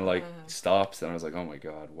and like stopped, and I was like, oh my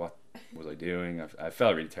god, what was I doing? I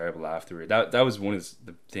felt really terrible afterward. That was one of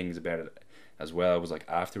the things about it as well. I was like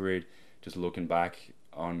afterward, just looking back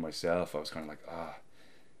on myself, I was kind of like,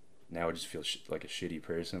 now I just feel like a shitty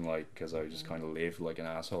person, like, because I just kind of lived like an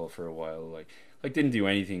asshole for a while, like didn't do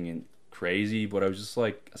anything crazy, but I was just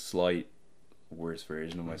like a slight worse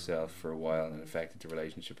version of myself for a while, and it affected the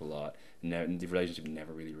relationship a lot. And the relationship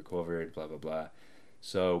never really recovered, blah blah blah.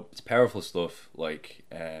 So it's powerful stuff, like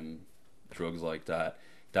drugs like that.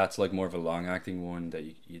 That's like more of a long acting one that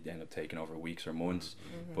you'd end up taking over weeks or months.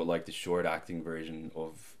 But like the short acting version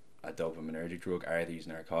of a dopaminergic drug are these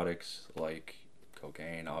narcotics like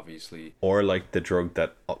cocaine, obviously, or like the drug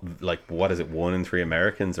that like, what is it, 1 in 3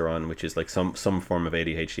 Americans are on, which is like some form of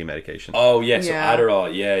ADHD medication. Oh yeah, so Yeah.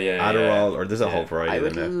 Adderall, Adderall, or there's a whole variety I of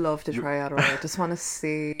would them now. love to try Adderall. I just want to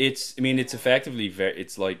see. it's effectively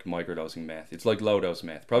it's like microdosing meth. It's like low dose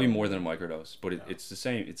meth, probably more than a microdose, but it's the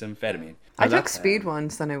same. It's amphetamine. I took speed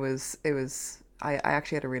once, and it was. I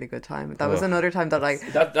actually had a really good time. That was another time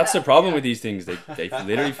that That's the problem with these things. They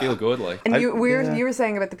literally feel good, like. And you were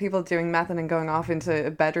saying about the people doing meth and going off into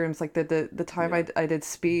bedrooms, like the time I did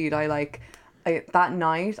speed, that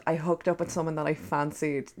night I hooked up with someone that I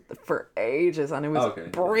fancied for ages, and it was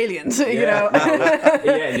brilliant. You know.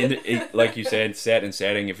 Yeah, like you said, set and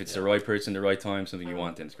setting. If it's the right person, the right time, something you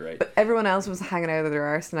want, then it's great. But everyone else was hanging out of their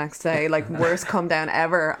arse the next day, like worst come down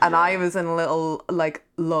ever, and I was in a little like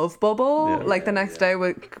love bubble, like the next day,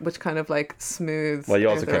 which kind of like smooth. Well, you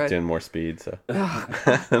also kept doing more speed, so.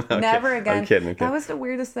 Never again. I'm kidding. That was the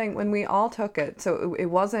weirdest thing when we all took it. So it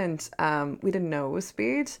wasn't. We didn't know it was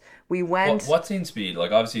speed. We went. What's in speed?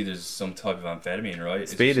 Like obviously there's some type of amphetamine, right?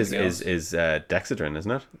 Speed is dexedrine,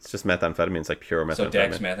 isn't it? It's just methamphetamine. It's like pure methamphetamine. So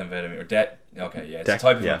dex methamphetamine or okay, yeah, it's a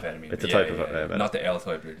type of amphetamine. It's a type of not the L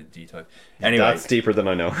type or the D type. Anyway, that's deeper than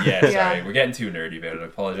I know. Yeah, sorry, we're getting too nerdy about it. I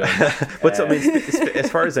apologize. But so, I mean, as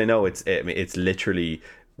far as I know, it's literally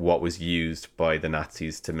what was used by the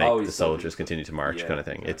Nazis to make the soldiers continue to march, kind of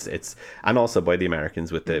thing. Exactly. It's and also by the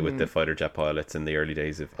Americans with the fighter jet pilots in the early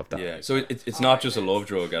days of that. Yeah, so it's not just a love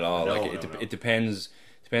drug at all. It depends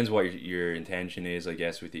what your intention is, I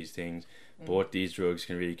guess, with these things. but these drugs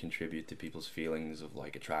can really contribute to people's feelings of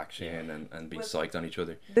like attraction and being psyched on each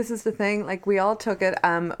other. This is the thing, like we all took it.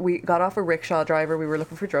 We got off a rickshaw driver. We were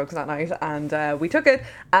looking for drugs that night, and we took it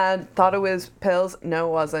and thought it was pills. No,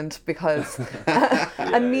 it wasn't, because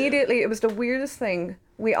immediately it was the weirdest thing.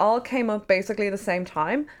 We all came up basically at the same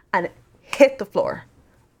time and hit the floor.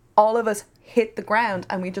 All of us hit the ground,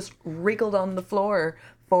 and we just wriggled on the floor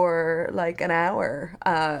for like an hour.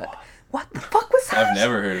 What the fuck was that? I've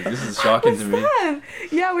never heard of this. Is shocking to me. That?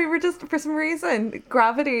 Yeah, we were just, for some reason,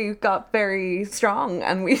 gravity got very strong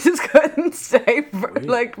and we just couldn't stay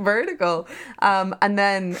like vertical. And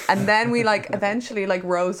then we like eventually like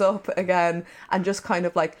rose up again and just kind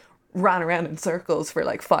of like ran around in circles for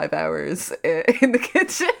like 5 hours in the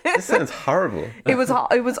kitchen. This sounds horrible. It was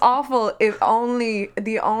awful. The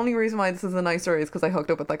only reason why this is a nice story is because I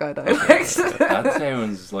hooked up with that guy dialect. That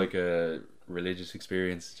sounds like a religious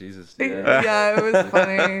experience. Jesus. Yeah, it was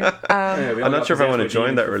funny. I'm not sure if I want to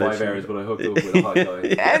join that religion. 5 hours, but I hooked up with a hot guy.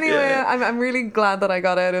 Anyway, I'm really glad that I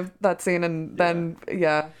got out of that scene, and then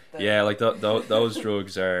Yeah, like those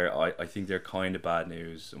drugs are. I think they're kind of bad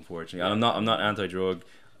news, unfortunately. And I'm not anti-drug.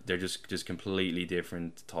 They're just completely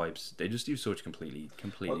different types. They just do such completely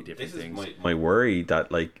different things. My worry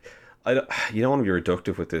that like you don't want to be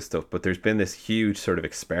reductive with this stuff, but there's been this huge sort of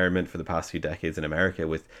experiment for the past few decades in America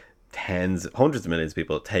with hundreds of millions of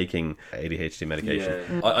people taking ADHD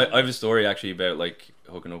medication. Yeah. I have a story actually about like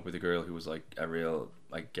hooking up with a girl who was like a real,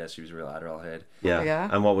 I guess she was a real Adderall head. Yeah.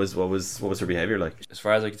 And what was her behavior like? As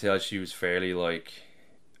far as I could tell, she was fairly like,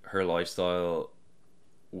 her lifestyle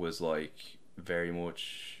was like very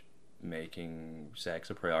much making sex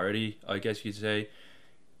a priority, I guess you'd say.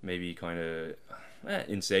 Maybe kind of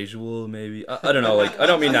insatiable, maybe. I don't know. Like, I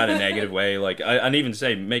don't mean that in a negative way. Like, and even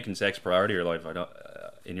say making sex a priority in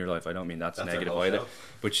your life, I don't mean that's negative either. Show.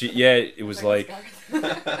 But it was like,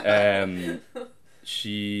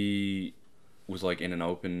 she was like in an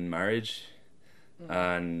open marriage,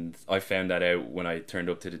 and I found that out when I turned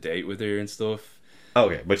up to the date with her and stuff.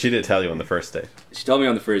 Okay, but she did tell you on the first date. She told me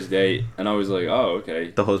on the first date, and I was like, "Oh,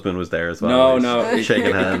 okay." The husband was there as well. No,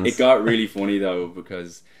 shaking hands. It got really funny though,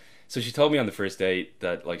 because so she told me on the first date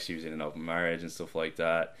that like she was in an open marriage and stuff like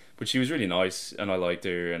that. But she was really nice, and I liked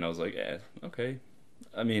her, and I was like, "Yeah, okay."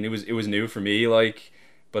 I mean, it was new for me, like,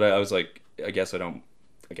 but I was like, I guess it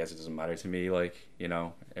doesn't matter to me, like, you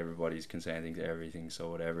know, everybody's consenting to everything, so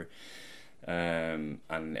whatever. And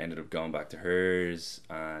ended up going back to hers,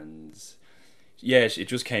 and yeah, it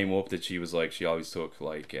just came up that she was like, she always took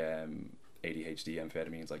like ADHD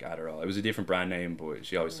amphetamines, like Adderall. It was a different brand name, but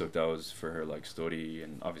she always took those for her like study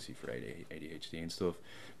and obviously for ADHD and stuff.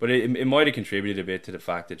 But it might have contributed a bit to the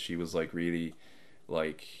fact that she was like really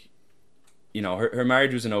like, you know, her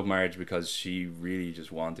marriage was an open marriage because she really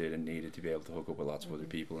just wanted and needed to be able to hook up with lots of other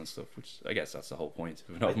people and stuff, which I guess that's the whole point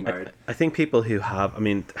of an open marriage. I think people who have, I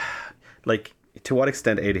mean, like, to what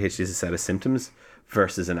extent ADHD is a set of symptoms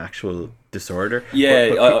versus an actual disorder.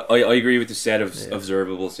 Yeah, I agree with the set of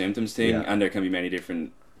observable symptoms thing, and there can be many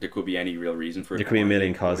different, there could be any real reason for it. There could be a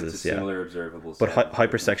million causes, it's a similar observable but set.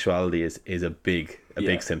 hypersexuality is a big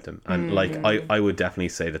symptom, and like I would definitely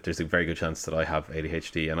say that there's a very good chance that I have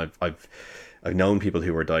ADHD, and I've known people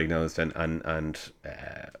who were diagnosed, and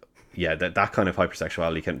that kind of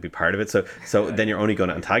hypersexuality can be part of it. So then you're only going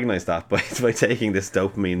to antagonize that by taking this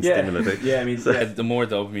dopamine stimulant. Yeah, I mean, the more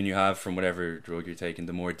dopamine you have from whatever drug you're taking,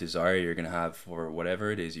 the more desire you're going to have for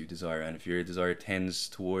whatever it is you desire. And if your desire tends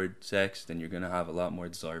toward sex, then you're going to have a lot more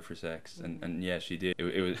desire for sex. And yeah, she did.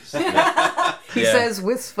 It was. He says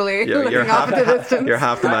wistfully, looking you're off the distance. You're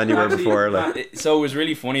half the man you were before. Like. So it was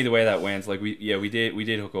really funny the way that went. Like we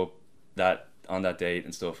did hook up that on that date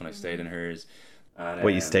and stuff, and I stayed in hers. And,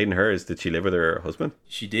 you stayed in hers? Did she live with her husband?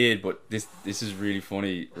 She did, but this is really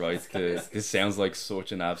funny, right? This sounds like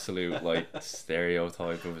such an absolute like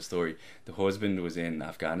stereotype of a story. The husband was in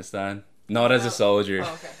Afghanistan, not as a soldier,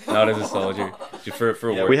 not as a soldier, just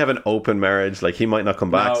for work. We have an open marriage. Like, he might not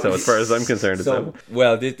come back. So as far as I'm concerned,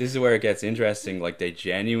 this is where it gets interesting. Like, they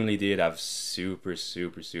genuinely did have super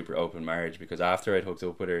open marriage, because after I'd hooked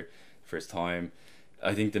up with her first time,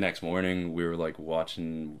 I think the next morning we were like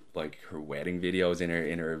watching like her wedding videos in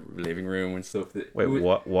her living room and stuff.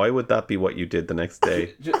 Why would that be what you did the next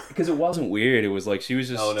day? Because it wasn't weird. It was like she was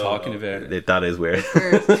just talking about it. That is weird.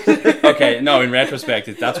 Okay, no. In retrospect,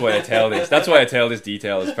 that's why I tell this. That's why I tell this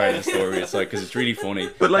detail as part of the story. It's like, because it's really funny.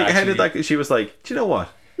 But like, how did that? She was like, do you know what?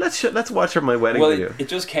 Let's watch her my wedding video. It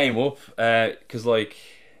just came up because like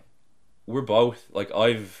we're both like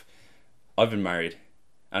I've been married.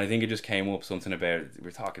 And I think it just came up something about, we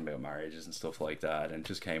were talking about marriages and stuff like that, and it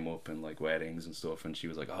just came up in like weddings and stuff, and she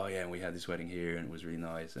was like, oh yeah, and we had this wedding here and it was really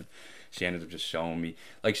nice, and she ended up just showing me,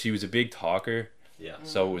 like, she was a big talker. Yeah.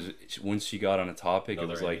 So it was, once she got on a topic,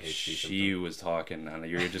 Another it was like ADHD she symptom. was talking and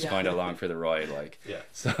you're just kind of along for the ride, like. Yeah.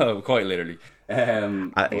 So quite literally.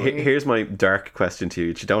 Here's my dark question to you,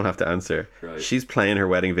 which you don't have to answer. Right. She's playing her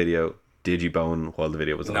wedding video. Did you bone while the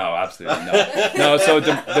video was on? No, absolutely no. No, so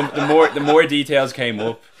the more details came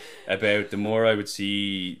up about, the more I would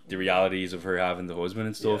see the realities of her having the husband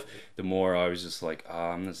and stuff, the more I was just like, oh,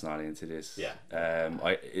 I'm just not into this. Yeah.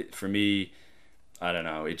 For me, I don't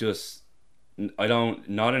know. It just, I don't,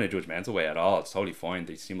 not in a judgmental way at all. It's totally fine.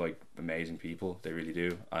 They seem like amazing people. They really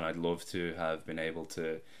do. And I'd love to have been able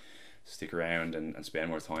to stick around and spend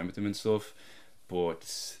more time with them and stuff.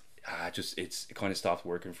 But it kind of stopped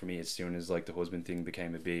working for me as soon as like the husband thing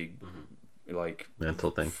became a big like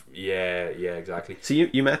Mental thing. yeah exactly. So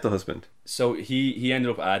you met the husband. So he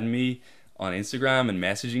ended up adding me on Instagram and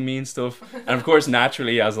messaging me and stuff, and of course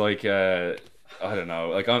naturally as like I don't know,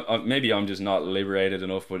 like maybe I'm just not liberated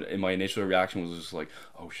enough, but in my initial reaction was just like,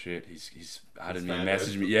 oh shit, he's added me and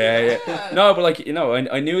messaged me. Yeah. No, but like, you know,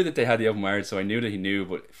 I knew that they had the open marriage, so I knew that he knew,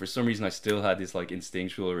 but for some reason I still had this like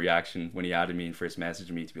instinctual reaction when he added me and first messaged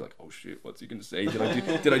me to be like, oh shit, what's he gonna say?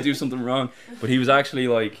 Did I do something wrong? But he was actually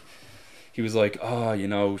like, oh, you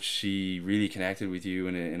know, she really connected with you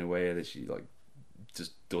in a way that she like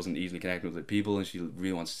just doesn't easily connect with other people, and she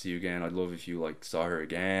really wants to see you again. I'd love if you like saw her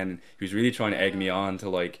again. And he was really trying to egg me on to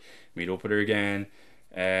like meet up with her again,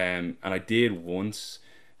 and I did once,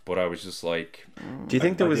 but I was just like, Do you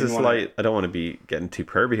think there was a didn't slight? I don't want to be getting too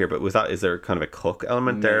pervy here, but is there kind of a cook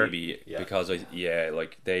element there? maybe because I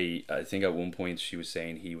think at one point she was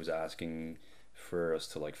saying he was asking for us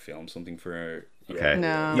to like film something for her. Okay,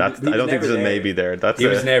 No. That's, He was I don't think never there's a there. maybe there. That's He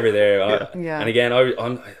was never there. Yeah. And again,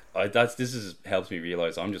 this helps me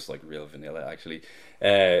realize I'm just like real vanilla actually.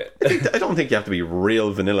 I don't think you have to be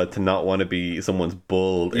real vanilla to not want to be someone's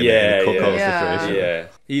bull in Yeah, a cookout yeah. situation. Yeah,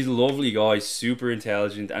 he's a lovely guy, super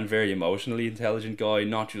intelligent and very emotionally intelligent guy.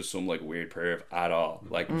 Not just some like weird perv at all.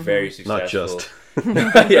 Like very successful. Not just.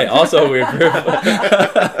 Yeah, also a weird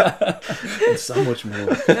perv. And so much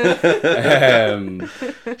more.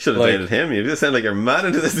 Should have Like- dated him. You just sound like you're mad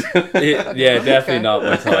into this. Yeah, definitely not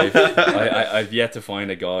my type. I've yet to find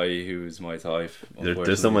a guy who's my type.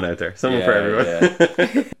 There's someone out there. Someone Yeah, for everyone.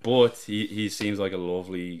 yeah. But he seems like a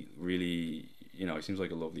lovely, really, you know, he seems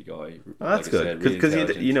like a lovely guy. Oh, that's Like I good said, really because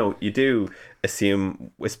intelligent. you know you do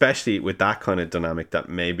assume, especially with that kind of dynamic, that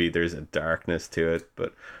maybe there's a darkness to it.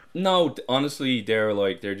 But No, honestly, they're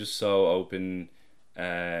just so open.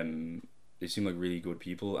 They seem like really good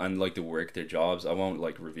people, and like the work, their jobs. I won't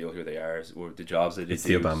like reveal who they are. Or the jobs that they it's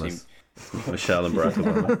do. the Obamas. Michelle and Barack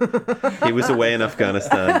Obama. He was away in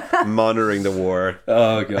Afghanistan monitoring the war.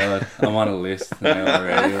 Oh god, I'm on a list now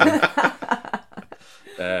already.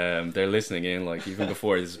 They're listening in like even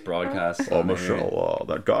before this broadcast. Oh, Michelle,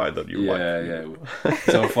 that guy that you like. Yeah.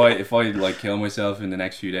 So if I like kill myself in the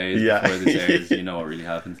next few days Yeah. before this airs, you know what really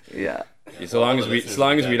happened. Yeah. So long as the we listeners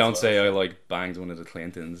don't as say well. I like banged one of the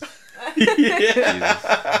Clintons.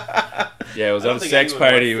 Yeah. Yeah, I was I at don't a think sex anyone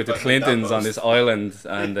party wants with the to make that Clintons on post. this island,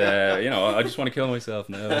 and you know, I just want to kill myself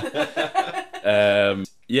now.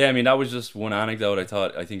 Yeah, I mean that was just one anecdote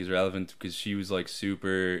I think is relevant because she was like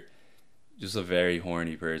super, just a very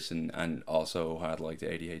horny person, and also had like the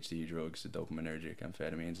ADHD drugs, the dopaminergic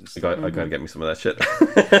amphetamines and stuff. I gotta get me some of that shit.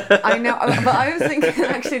 I know, but I was thinking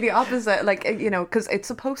actually the opposite. Like, you know, because it's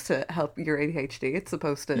supposed to help your ADHD. It's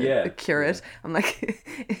supposed to Yeah, cure it. I'm like,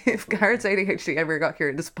 if Garrett's ADHD ever got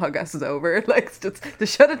cured, this podcast is over. Like, it's just to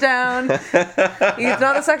shut it down. He's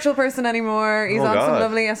not a sexual person anymore. He's Oh, on some God.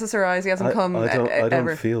 lovely SSRIs. He hasn't come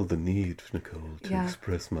ever. feel the need, Nicole, to Yeah.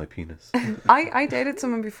 express my penis. I dated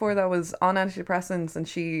someone before that was on antidepressants, and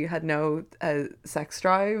she had no sex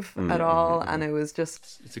drive at all, and it was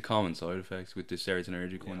just It's a common side effect with the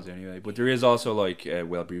serotonergic ones anyway. But there is also like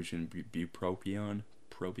Wellbutrin,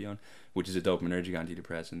 bupropion, which is a dopaminergic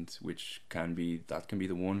antidepressant, which can be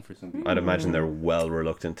the one for some people. I'd imagine they're well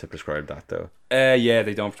reluctant to prescribe that, though. Yeah,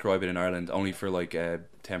 they don't prescribe it in Ireland, only for like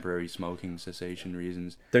temporary smoking cessation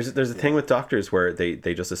reasons. There's a thing with doctors where they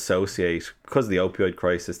just associate, because of the opioid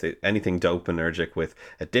crisis, anything dopaminergic with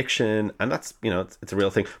addiction, and that's, you know, it's a real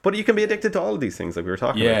thing. But you can be addicted to all of these things, like we were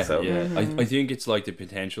talking Yeah, about. So yeah. I think it's like the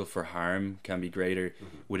potential for harm can be greater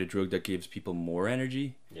with a drug that gives people more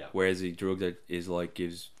energy, Yeah. whereas a drug that is like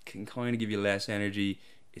can kind of give you less energy.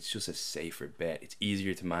 It's just a safer bet. It's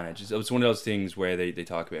easier to manage. It's one of those things where they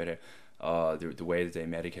talk about it. the way that they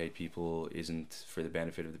medicate people isn't for the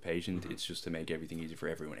benefit of the patient. It's just to make everything easy for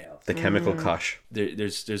everyone else. The chemical kosh.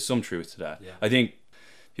 There's some truth to that. Yeah. I think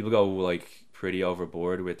people go like pretty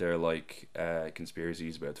overboard with their like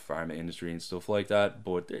conspiracies about the pharma industry and stuff like that,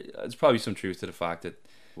 but there's probably some truth to the fact that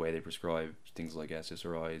the way they prescribe things like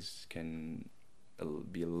SSRIs can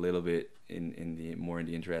be a little bit in the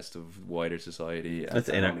interest of wider society. It's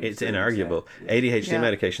inarguable. Yeah. ADHD Yeah.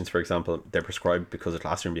 medications, for example, they're prescribed because of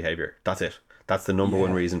classroom behavior. That's it. That's the number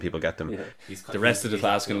one reason people get them. Yeah. The rest of the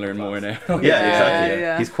class can learn more now. Yeah, exactly.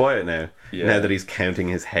 yeah. He's quiet now. Yeah. Now that he's counting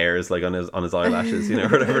his hairs like on his eyelashes,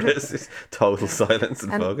 whatever it is, it's total silence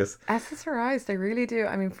and focus. SSRIs, they really do.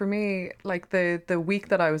 I mean, for me, like the week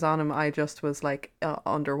that I was on them, I just was like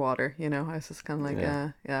underwater. I was just kind of like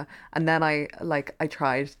yeah. And then I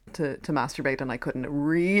tried to masturbate and I couldn't. It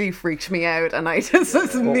really freaked me out, and I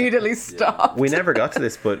just immediately stopped. We never got to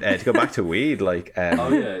this, but to go back to weed, like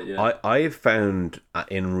I've found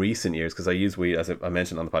in recent years, because I use weed, as I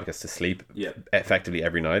mentioned on the podcast, to sleep effectively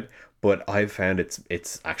every night, but I've found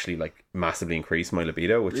it's actually like massively increased my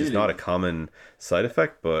libido, which is not a common side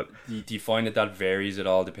effect. But do you find that varies at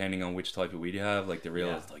all depending on which type of weed you have, like the real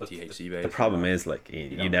like THC based? the problem is like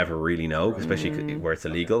you never really know, especially where it's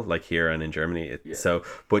illegal, like here and in Germany. So,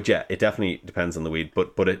 but yeah, it definitely depends on the weed.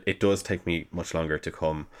 But it does take me much longer to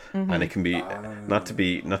come, and it can be not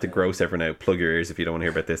to gross everyone out. Plug your ears if you don't want to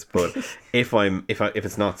hear about this. But if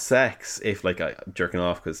it's not sex, if like I'm jerking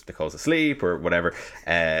off because Nicole's asleep or whatever,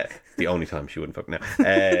 the only time she wouldn't fuck now.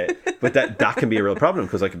 But that can be a real problem,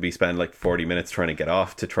 because I could be spending like 40 minutes trying to get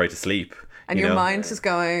off to try to sleep. And your mind's just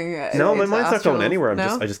going. No, my into mind's not going astral- anywhere.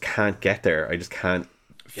 No? I just can't get there. I just can't.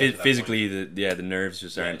 Physically, the nerves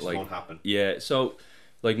just aren't just like won't happen. Yeah, so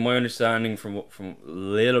like my understanding from a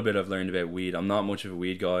little bit I've learned about weed. I'm not much of a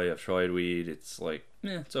weed guy. I've tried weed. It's like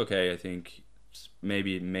it's okay. I think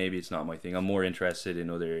maybe it's not my thing. I'm more interested in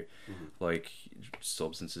other like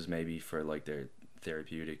substances, maybe for like their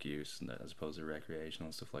therapeutic use as opposed to recreational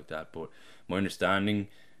and stuff like that. But my understanding,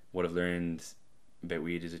 what I've learned about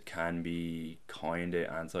weed, is it can be kind of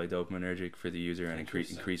anti-dopaminergic for the user and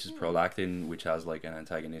increases prolactin, which has like an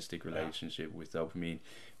antagonistic relationship with dopamine,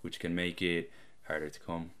 which can make it harder to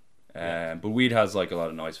come. But weed has like a lot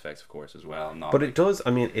of nice effects, of course, as well. But it does.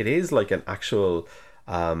 I mean, it is like an actual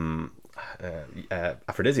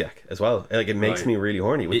aphrodisiac as well. Like it makes me really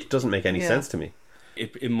horny, which doesn't make any sense to me.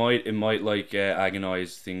 It might like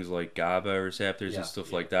agonize things like GABA receptors and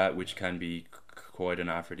stuff like that, which can be quite an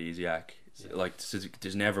aphrodisiac. Like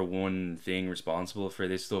there's never one thing responsible for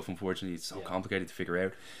this stuff. Unfortunately, it's so complicated to figure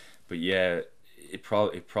out. But yeah, it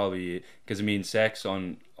probably because I mean, sex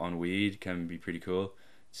on weed can be pretty cool.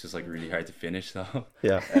 It's just like really hard to finish though.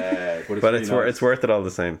 Yeah, but it's worth it all the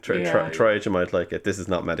same. Try it, you might like it. This is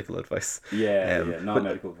not medical advice. Not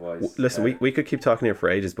medical advice. Listen, we could keep talking here for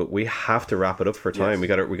ages, but we have to wrap it up for time. We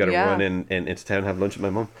got to run into town, have lunch with my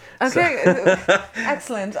mum. Okay,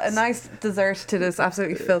 excellent. A nice dessert to this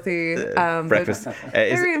absolutely filthy breakfast.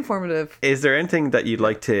 Very informative. Is there anything that you'd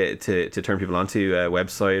like to turn people onto, a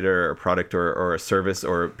website or a product or a service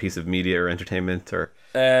or a piece of media or entertainment or?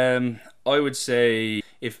 I would say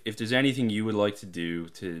if there's anything you would like to do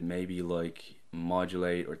to maybe like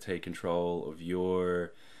modulate or take control of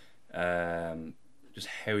your just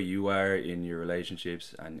how you are in your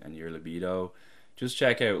relationships and your libido, just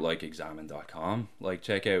check out like examine.com. Like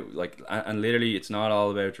check out like, and literally it's not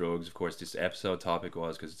all about drugs. Of course this episode topic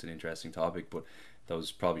was because it's an interesting topic, but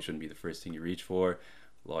those probably shouldn't be the first thing you reach for.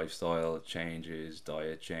 Lifestyle changes,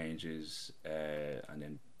 diet changes, and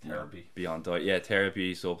then Therapy. Beyond diet,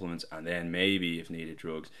 therapy, supplements, and then maybe if needed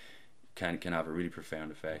drugs can have a really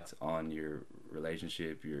profound effect on your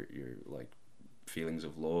relationship, your like feelings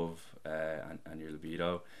of love, and your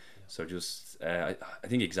libido. So just I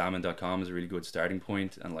think examine.com is a really good starting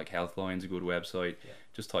point, and like Healthline's a good website.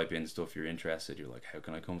 Just type in stuff you're interested. You're like, how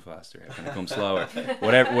can I come faster? How can I come slower?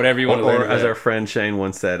 whatever you want to learn. Or as our friend Shane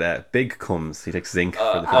once said, big comes. He takes zinc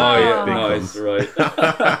for the big comes. Right.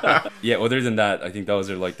 Yeah, other than that, I think those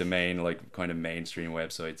are like the main like kind of mainstream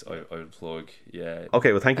websites I would plug. Yeah.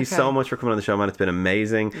 Okay, well thank you so much for coming on the show, man. It's been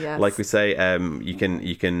amazing. Yes. Like we say, you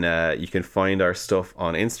can find our stuff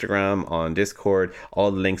on Instagram, on Discord.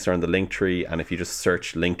 All the links are on the Linktree, and if you just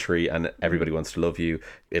search Linktree and Everybody Wants to Love You,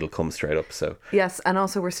 it'll come straight up. So yes, and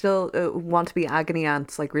also we're still want to be agony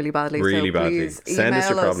ants like really badly. Really so badly. Please Send us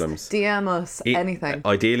your email problems. DM us, anything.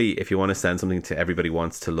 Ideally, if you want to send something to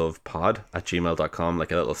everybodywantstolove@gmail.com,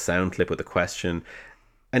 like a little sound clip with a question,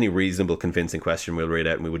 any reasonable, convincing question, we'll read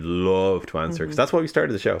out and we would love to answer, because that's why we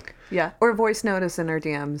started the show. Yeah, or voice notice in our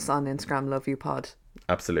DMs on Instagram. Love you pod.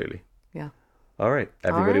 Absolutely. Yeah. All right.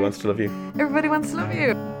 Everybody wants to love you. Everybody wants to love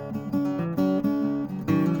you.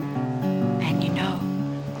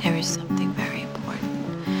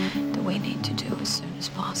 need to do as soon as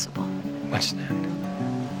possible. What's that?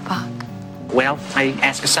 Fuck. Well, I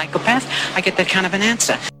ask a psychopath, I get that kind of an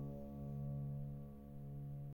answer.